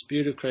response to the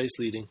Spirit of Christ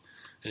leading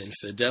and in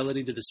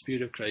fidelity to the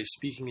Spirit of Christ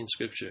speaking in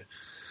Scripture,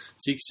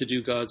 seeks to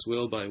do God's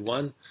will by,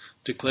 1,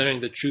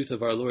 declaring the truth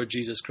of our Lord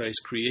Jesus Christ's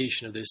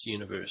creation of this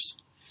universe.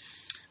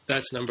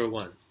 That's number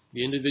 1.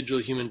 The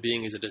individual human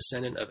being is a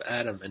descendant of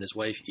Adam and his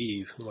wife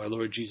Eve, whom our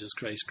Lord Jesus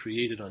Christ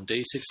created on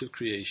day 6 of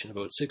creation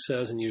about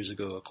 6,000 years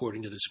ago,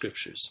 according to the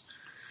Scriptures.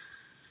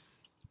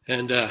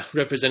 And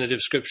representative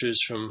scriptures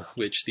from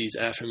which these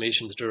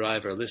affirmations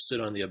derive are listed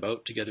on the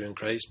About Together in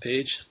Christ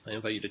page. I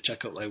invite you to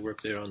check out my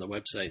work there on the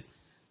website.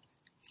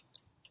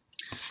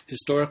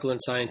 Historical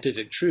and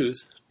scientific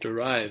truth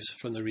derives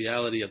from the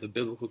reality of the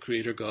biblical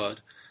Creator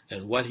God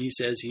and what he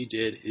says he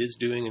did, is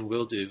doing, and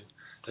will do,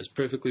 as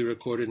perfectly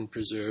recorded and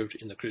preserved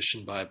in the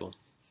Christian Bible.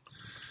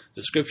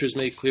 The Scriptures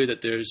make clear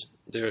that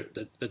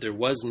there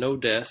was no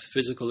death,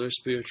 physical or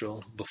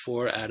spiritual,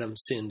 before Adam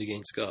sinned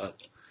against God,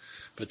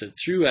 but that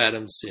through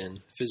Adam's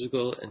sin,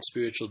 physical and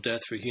spiritual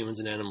death for humans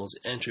and animals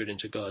entered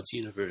into God's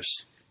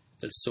universe.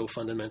 That's so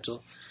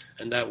fundamental,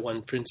 and that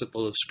one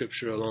principle of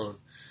Scripture alone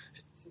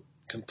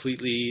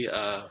completely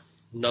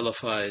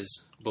nullifies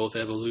both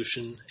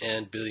evolution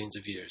and billions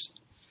of years.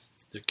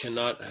 There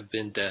cannot have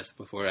been death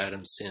before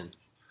Adam's sin,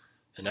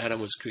 and Adam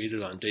was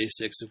created on day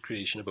 6 of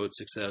creation about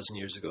 6,000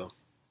 years ago.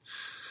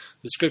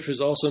 The Scriptures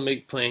also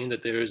make plain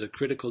that there is a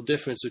critical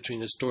difference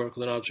between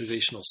historical and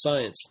observational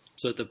science,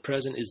 so that the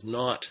present is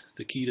not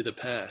the key to the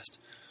past,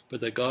 but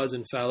that God's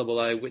infallible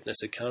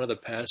eyewitness account of the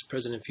past,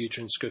 present, and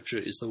future in Scripture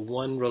is the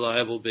one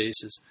reliable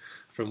basis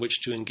from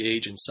which to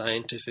engage in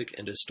scientific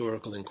and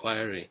historical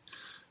inquiry.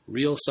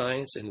 Real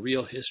science and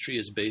real history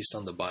is based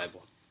on the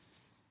Bible.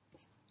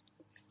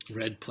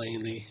 Read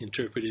plainly,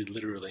 interpreted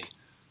literally,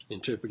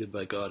 interpreted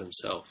by God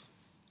himself.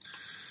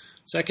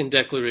 Second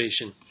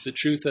declaration, the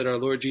truth that our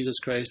Lord Jesus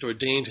Christ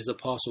ordained his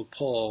apostle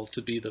Paul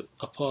to be the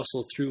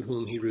apostle through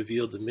whom he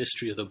revealed the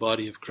mystery of the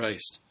body of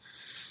Christ.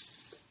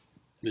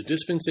 The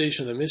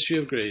dispensation of the mystery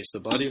of grace, the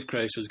body of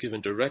Christ, was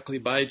given directly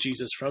by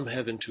Jesus from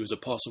heaven to his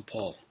apostle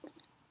Paul.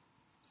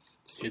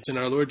 It's in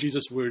our Lord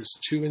Jesus' words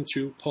to and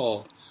through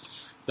Paul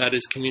that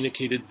is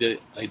communicated the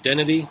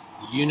identity,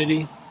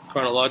 unity,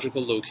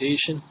 chronological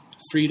location,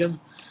 freedom,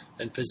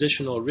 and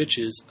positional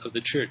riches of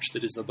the church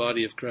that is the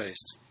body of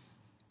Christ.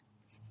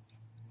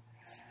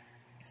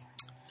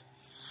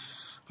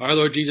 Our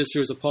Lord Jesus,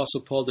 through his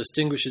apostle Paul,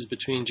 distinguishes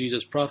between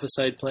Jesus'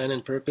 prophesied plan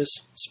and purpose,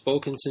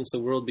 spoken since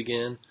the world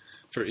began,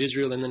 for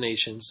Israel and the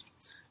nations,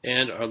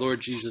 and our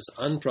Lord Jesus'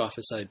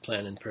 unprophesied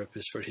plan and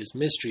purpose for his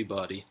mystery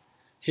body,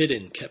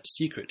 hidden, kept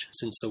secret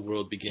since the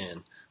world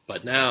began,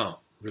 but now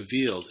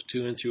revealed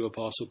to and through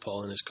Apostle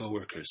Paul and his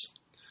co-workers.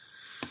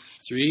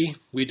 3,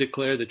 we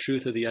declare the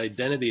truth of the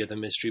identity of the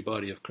mystery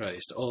body of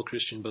Christ, all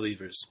Christian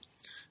believers.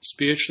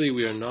 Spiritually,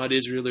 we are not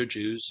Israel or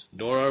Jews,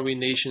 nor are we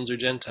nations or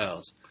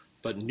Gentiles,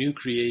 but new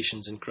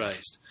creations in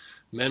Christ,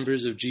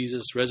 members of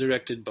Jesus'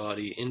 resurrected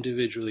body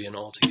individually and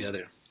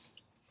altogether.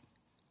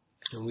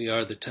 And we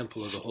are the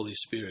temple of the Holy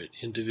Spirit,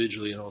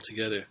 individually and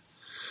altogether.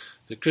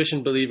 The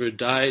Christian believer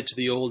died to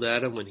the old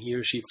Adam when he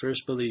or she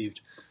first believed,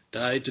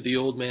 died to the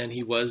old man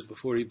he was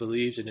before he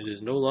believed, and it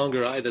is no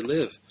longer I that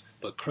live,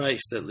 but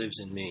Christ that lives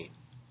in me.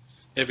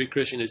 Every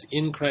Christian is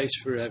in Christ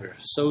forever,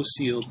 so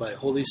sealed by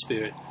Holy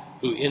Spirit,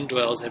 who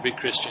indwells every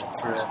Christian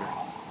forever.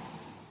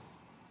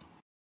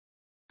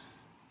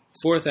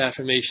 Fourth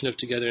affirmation of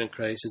Together in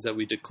Christ is that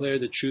we declare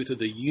the truth of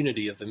the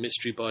unity of the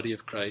mystery body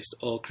of Christ,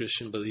 all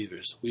Christian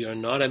believers. We are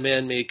not a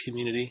man-made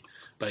community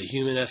by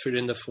human effort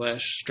in the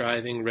flesh,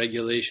 striving,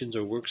 regulations,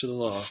 or works of the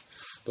law,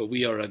 but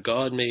we are a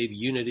God-made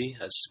unity,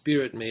 a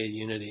Spirit-made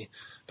unity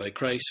by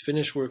Christ's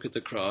finished work at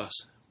the cross,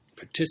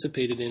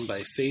 participated in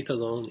by faith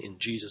alone in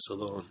Jesus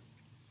alone.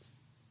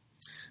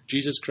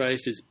 Jesus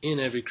Christ is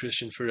in every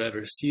Christian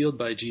forever, sealed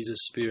by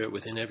Jesus' Spirit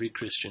within every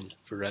Christian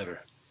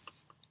forever.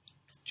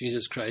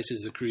 Jesus Christ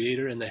is the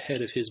creator and the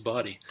head of his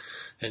body,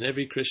 and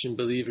every Christian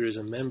believer is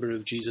a member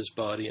of Jesus'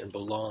 body and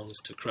belongs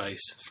to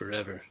Christ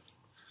forever.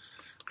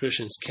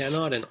 Christians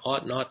cannot and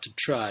ought not to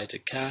try to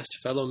cast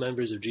fellow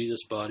members of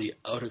Jesus' body,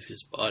 out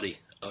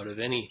of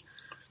any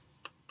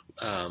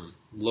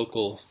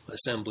local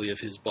assembly of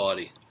his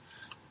body.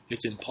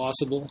 It's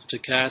impossible to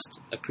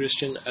cast a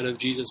Christian out of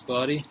Jesus'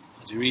 body.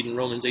 As we read in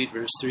Romans 8,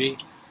 verse 3,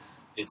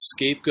 it's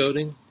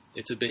scapegoating.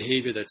 It's a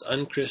behavior that's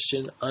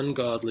unchristian,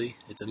 ungodly.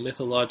 It's a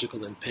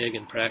mythological and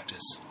pagan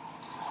practice.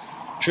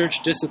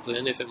 Church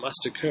discipline, if it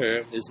must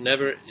occur, is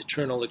never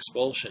eternal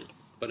expulsion,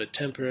 but a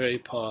temporary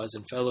pause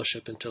in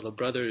fellowship until a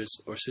brother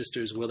or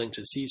sister is willing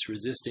to cease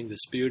resisting the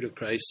Spirit of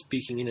Christ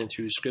speaking in and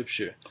through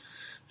Scripture,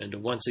 and to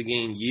once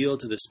again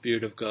yield to the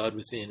Spirit of God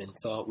within in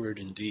thought, word,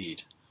 and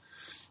deed.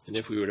 And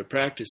if we were to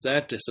practice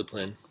that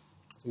discipline,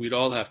 we'd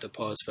all have to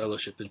pause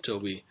fellowship until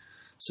we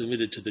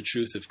submitted to the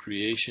truth of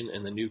creation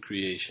and the new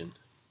creation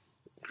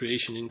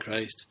in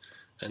Christ,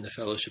 and the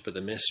fellowship of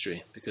the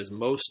mystery, because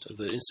most of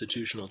the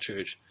institutional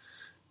church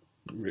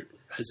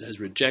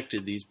has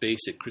rejected these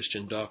basic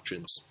Christian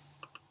doctrines.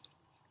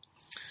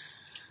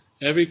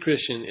 Every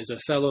Christian is a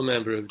fellow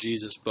member of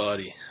Jesus'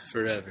 body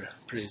forever.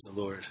 Praise the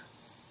Lord.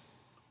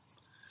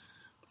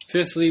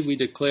 Fifthly, we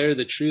declare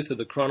the truth of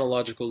the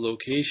chronological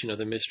location of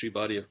the mystery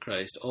body of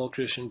Christ, all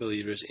Christian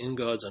believers in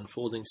God's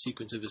unfolding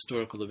sequence of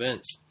historical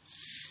events.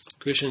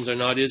 Christians are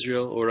not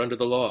Israel or under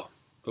the law,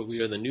 but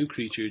we are the new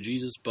creature,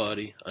 Jesus'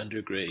 body,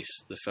 under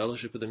grace, the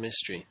fellowship of the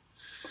mystery.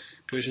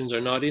 Christians are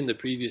not in the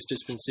previous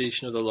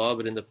dispensation of the law,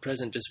 but in the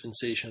present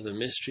dispensation of the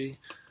mystery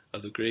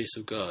of the grace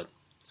of God.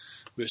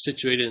 We are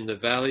situated in the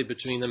valley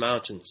between the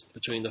mountains,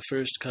 between the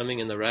first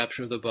coming and the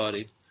rapture of the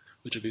body,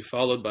 which will be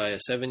followed by a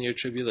 7-year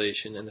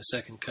tribulation and the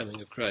second coming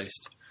of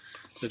Christ.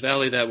 The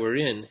valley that we're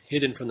in,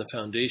 hidden from the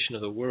foundation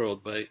of the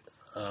world,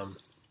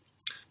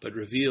 but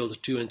revealed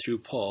to and through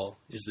Paul,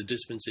 is the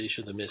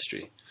dispensation of the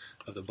mystery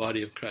of the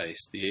body of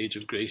Christ, the age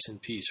of grace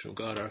and peace from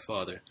God our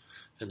Father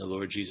and the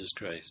Lord Jesus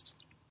Christ.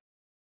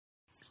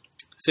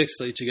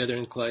 Sixthly, Together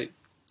in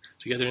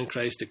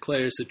Christ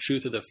declares the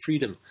truth of the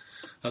freedom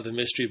of the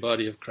mystery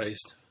body of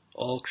Christ,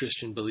 all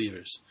Christian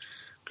believers.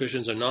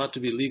 Christians are not to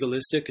be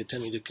legalistic,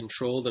 attempting to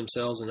control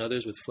themselves and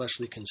others with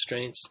fleshly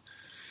constraints,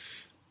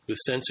 with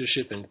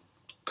censorship and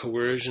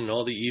coercion and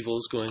all the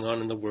evils going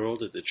on in the world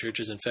that the church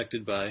is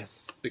infected by,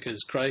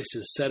 because Christ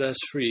has set us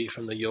free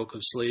from the yoke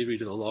of slavery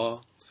to the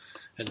law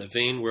and the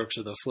vain works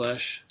of the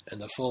flesh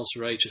and the false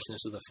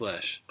righteousness of the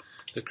flesh.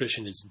 The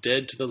Christian is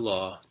dead to the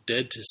law,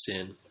 dead to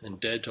sin, and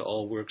dead to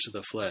all works of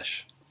the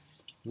flesh.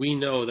 We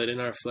know that in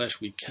our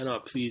flesh we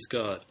cannot please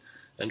God,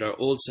 and our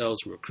old selves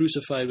were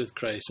crucified with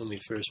Christ when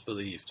we first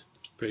believed.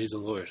 Praise the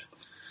Lord.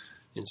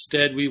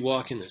 Instead, we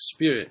walk in the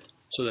Spirit,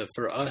 so that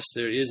for us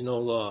there is no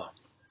law.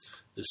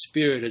 The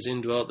Spirit has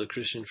indwelt the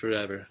Christian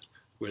forever.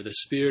 Where the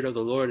Spirit of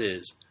the Lord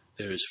is,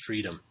 there is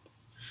freedom.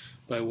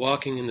 By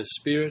walking in the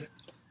Spirit,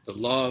 the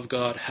law of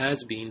God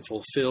has been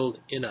fulfilled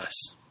in us.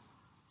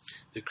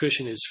 The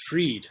Christian is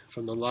freed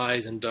from the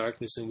lies and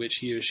darkness in which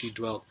he or she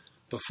dwelt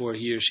before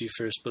he or she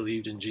first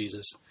believed in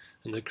Jesus.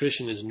 And the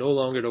Christian is no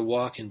longer to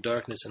walk in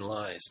darkness and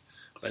lies,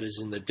 but is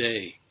in the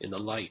day, in the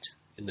light,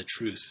 in the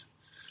truth.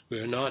 We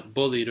are not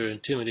bullied or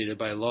intimidated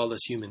by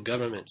lawless human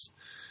governments,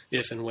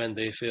 if and when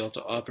they fail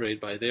to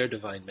operate by their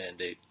divine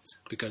mandate,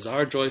 because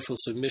our joyful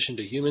submission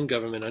to human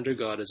government under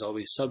God is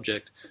always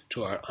subject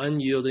to our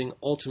unyielding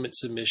ultimate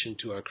submission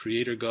to our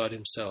Creator God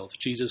Himself,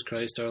 Jesus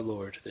Christ our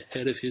Lord, the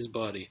head of His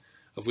body,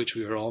 of which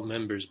we are all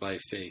members by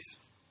faith.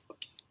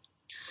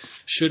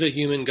 Should a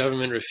human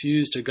government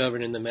refuse to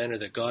govern in the manner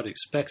that God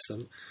expects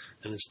them,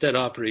 and instead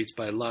operates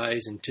by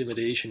lies,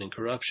 intimidation, and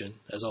corruption,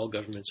 as all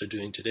governments are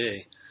doing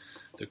today,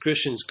 the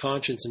Christian's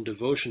conscience and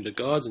devotion to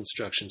God's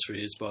instructions for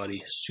his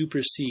body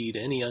supersede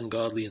any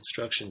ungodly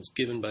instructions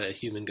given by a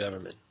human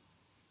government.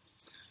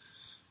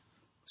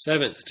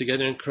 Seventh,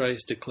 Together in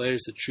Christ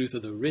declares the truth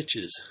of the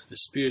riches, the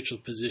spiritual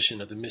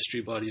position of the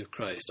mystery body of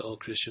Christ, all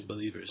Christian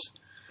believers.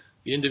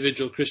 The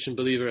individual Christian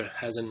believer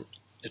has an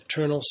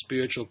eternal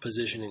spiritual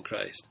position in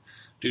Christ,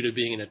 due to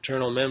being an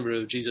eternal member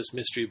of Jesus'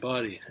 mystery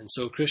body, and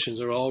so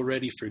Christians are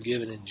already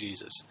forgiven in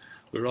Jesus.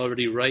 We're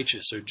already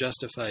righteous or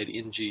justified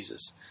in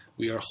Jesus.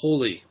 We are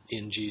holy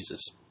in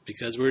Jesus.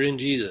 Because we're in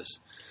Jesus,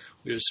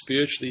 we are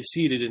spiritually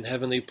seated in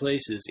heavenly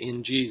places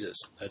in Jesus.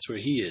 That's where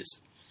He is,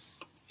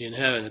 in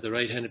heaven at the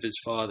right hand of His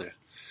Father.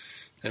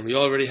 And we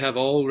already have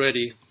all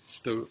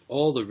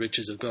the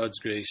riches of God's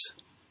grace,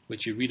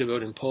 which you read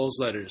about in Paul's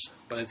letters,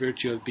 by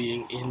virtue of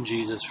being in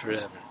Jesus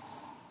forever.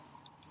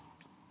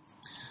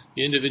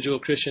 The individual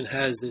Christian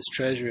has this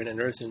treasure in an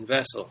earthen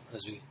vessel,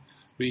 as we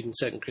read in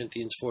 2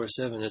 Corinthians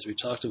 4:7, as we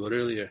talked about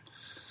earlier.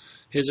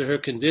 His or her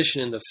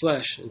condition in the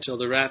flesh until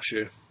the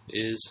rapture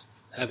is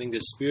having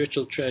this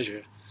spiritual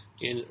treasure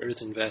in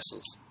earthen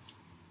vessels.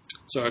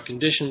 So our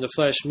condition in the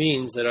flesh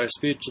means that our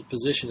spiritual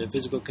position and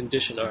physical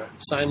condition are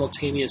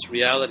simultaneous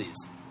realities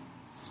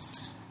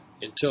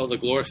until the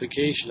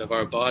glorification of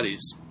our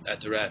bodies at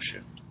the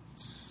rapture.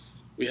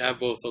 We have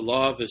both the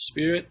law of the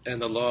Spirit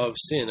and the law of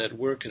sin at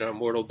work in our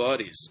mortal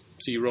bodies.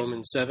 See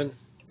Romans 7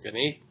 and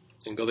 8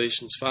 and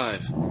Galatians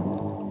 5.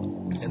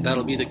 And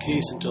that'll be the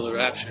case until the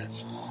rapture.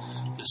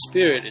 The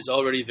Spirit is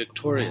already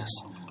victorious,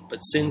 but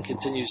sin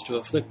continues to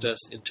afflict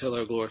us until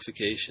our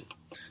glorification.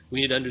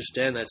 We need to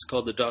understand that's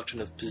called the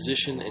doctrine of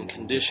position and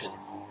condition.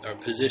 Our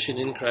position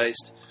in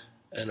Christ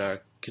and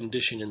our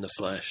condition in the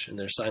flesh, and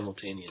they're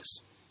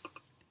simultaneous.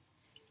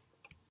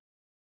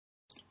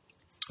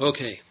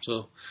 Okay,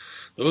 so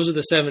those are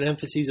the 7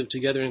 emphases of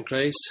Together in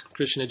Christ,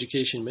 Christian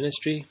Education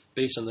Ministry,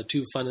 based on the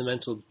 2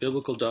 fundamental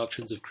biblical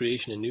doctrines of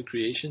creation and new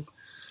creation.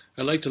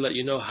 I'd like to let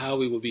you know how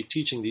we will be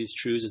teaching these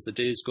truths as the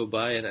days go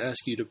by and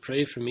ask you to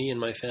pray for me and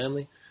my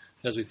family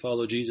as we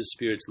follow Jesus'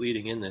 Spirit's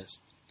leading in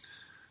this.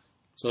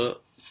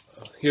 So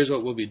here's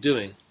what we'll be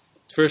doing.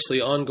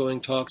 Firstly, ongoing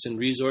talks and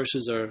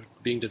resources are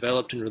being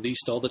developed and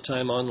released all the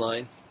time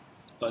online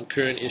on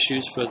current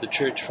issues for the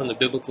church from the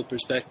biblical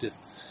perspective.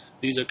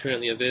 These are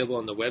currently available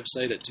on the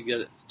website at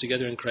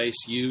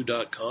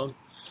togetherinchrist.com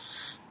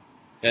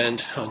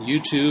and on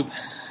YouTube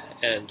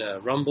and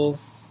Rumble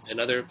and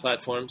other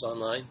platforms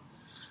online.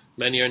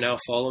 Many are now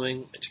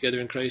following Together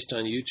in Christ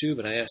on YouTube,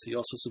 and I ask that you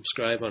also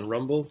subscribe on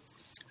Rumble,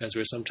 as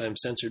we're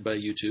sometimes censored by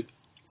YouTube.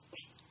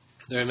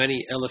 There are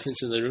many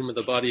elephants in the room of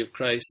the body of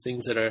Christ,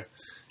 things that are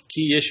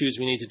key issues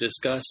we need to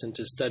discuss and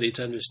to study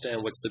to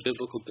understand what's the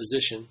biblical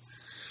position,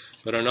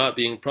 but are not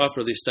being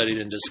properly studied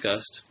and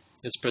discussed.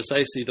 It's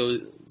precisely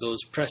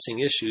those pressing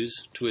issues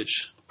to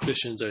which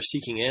Christians are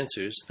seeking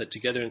answers that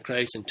Together in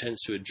Christ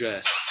intends to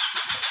address,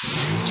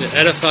 to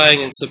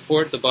edifying and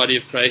support the body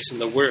of Christ in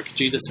the work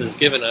Jesus has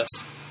given us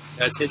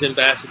as his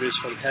ambassadors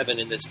from heaven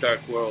in this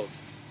dark world.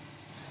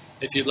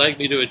 If you'd like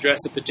me to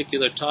address a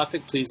particular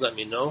topic, please let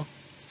me know,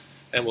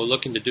 and we'll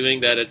look into doing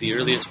that at the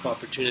earliest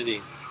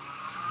opportunity.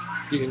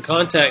 You can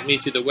contact me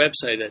through the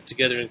website at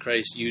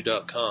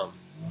togetherinchrist.com.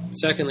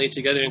 Secondly,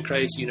 Together in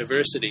Christ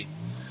University.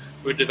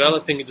 We're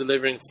developing and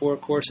delivering 4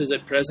 courses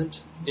at present: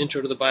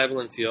 Intro to the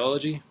Bible and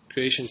Theology,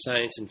 Creation,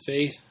 Science, and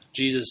Faith,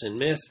 Jesus and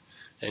Myth,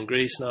 and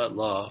Grace Not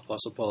Law,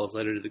 Apostle Paul's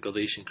letter to the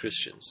Galatian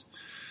Christians.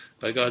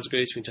 By God's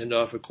grace, we intend to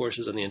offer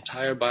courses on the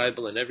entire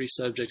Bible and every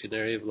subject and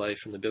area of life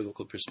from the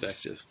biblical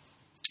perspective.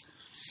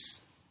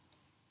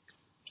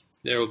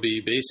 There will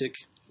be basic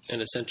and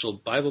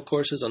essential Bible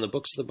courses on the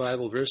books of the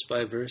Bible, verse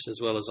by verse, as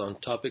well as on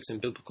topics in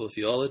biblical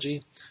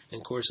theology,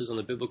 and courses on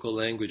the biblical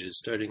languages,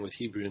 starting with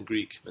Hebrew and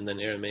Greek, and then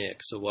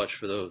Aramaic, so watch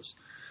for those.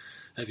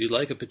 If you'd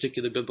like a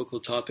particular biblical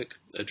topic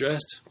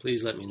addressed,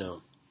 please let me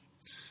know.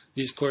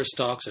 These course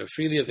talks are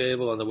freely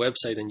available on the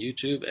website and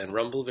YouTube and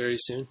Rumble very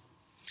soon.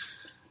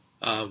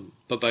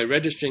 But by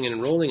registering and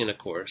enrolling in a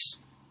course,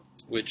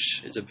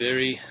 which is a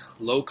very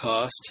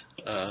low-cost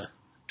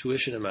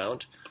tuition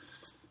amount,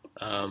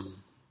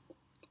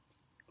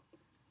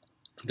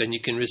 then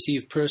you can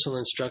receive personal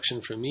instruction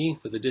from me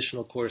with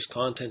additional course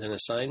content and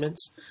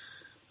assignments,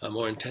 a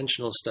more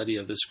intentional study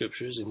of the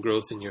Scriptures and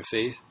growth in your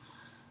faith,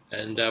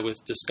 and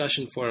with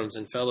discussion forums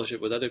and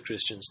fellowship with other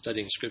Christians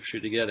studying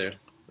Scripture together.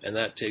 And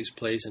that takes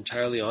place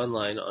entirely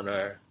online on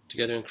our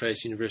Together in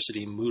Christ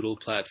University Moodle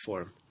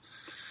platform.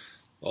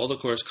 All the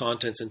course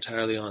content's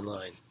entirely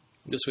online.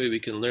 This way we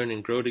can learn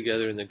and grow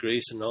together in the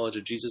grace and knowledge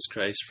of Jesus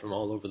Christ from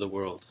all over the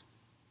world.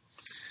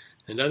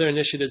 And other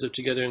initiatives of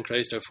Together in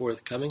Christ are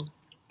forthcoming.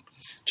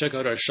 Check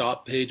out our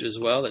shop page as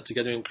well at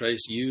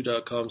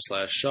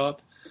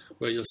togetherinchrist.com/shop,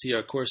 where you'll see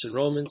our course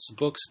enrollments,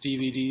 books,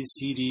 DVDs,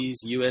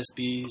 CDs,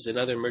 USBs, and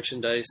other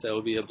merchandise that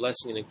will be a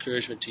blessing and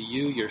encouragement to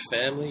you, your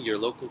family, your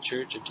local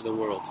church, and to the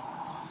world.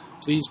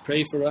 Please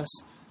pray for us,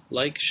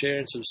 like, share,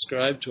 and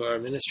subscribe to our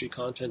ministry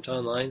content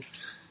online,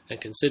 and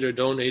consider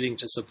donating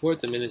to support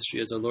the ministry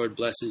as the Lord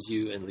blesses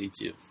you and leads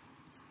you.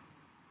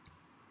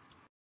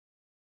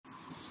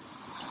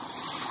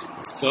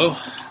 So,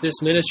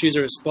 this ministry is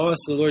a response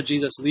to the Lord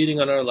Jesus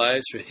leading on our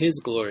lives for His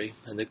glory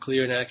and the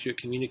clear and accurate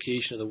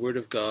communication of the Word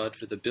of God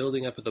for the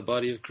building up of the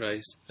body of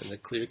Christ and the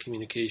clear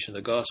communication of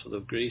the gospel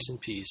of grace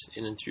and peace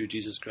in and through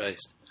Jesus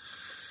Christ.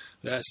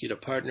 We ask you to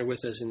partner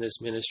with us in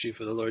this ministry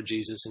for the Lord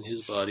Jesus and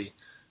His body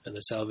and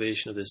the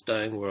salvation of this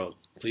dying world.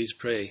 Please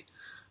pray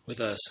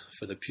with us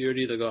for the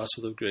purity of the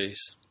gospel of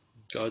grace,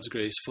 God's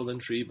grace full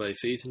and free by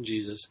faith in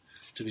Jesus,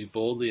 to be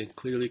boldly and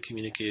clearly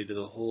communicated to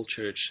the whole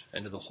church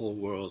and to the whole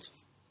world.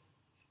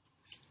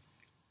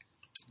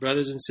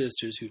 Brothers and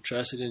sisters who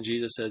trusted in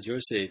Jesus as your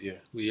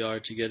Savior, we are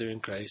together in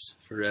Christ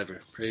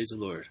forever. Praise the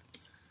Lord.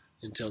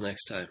 Until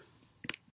next time.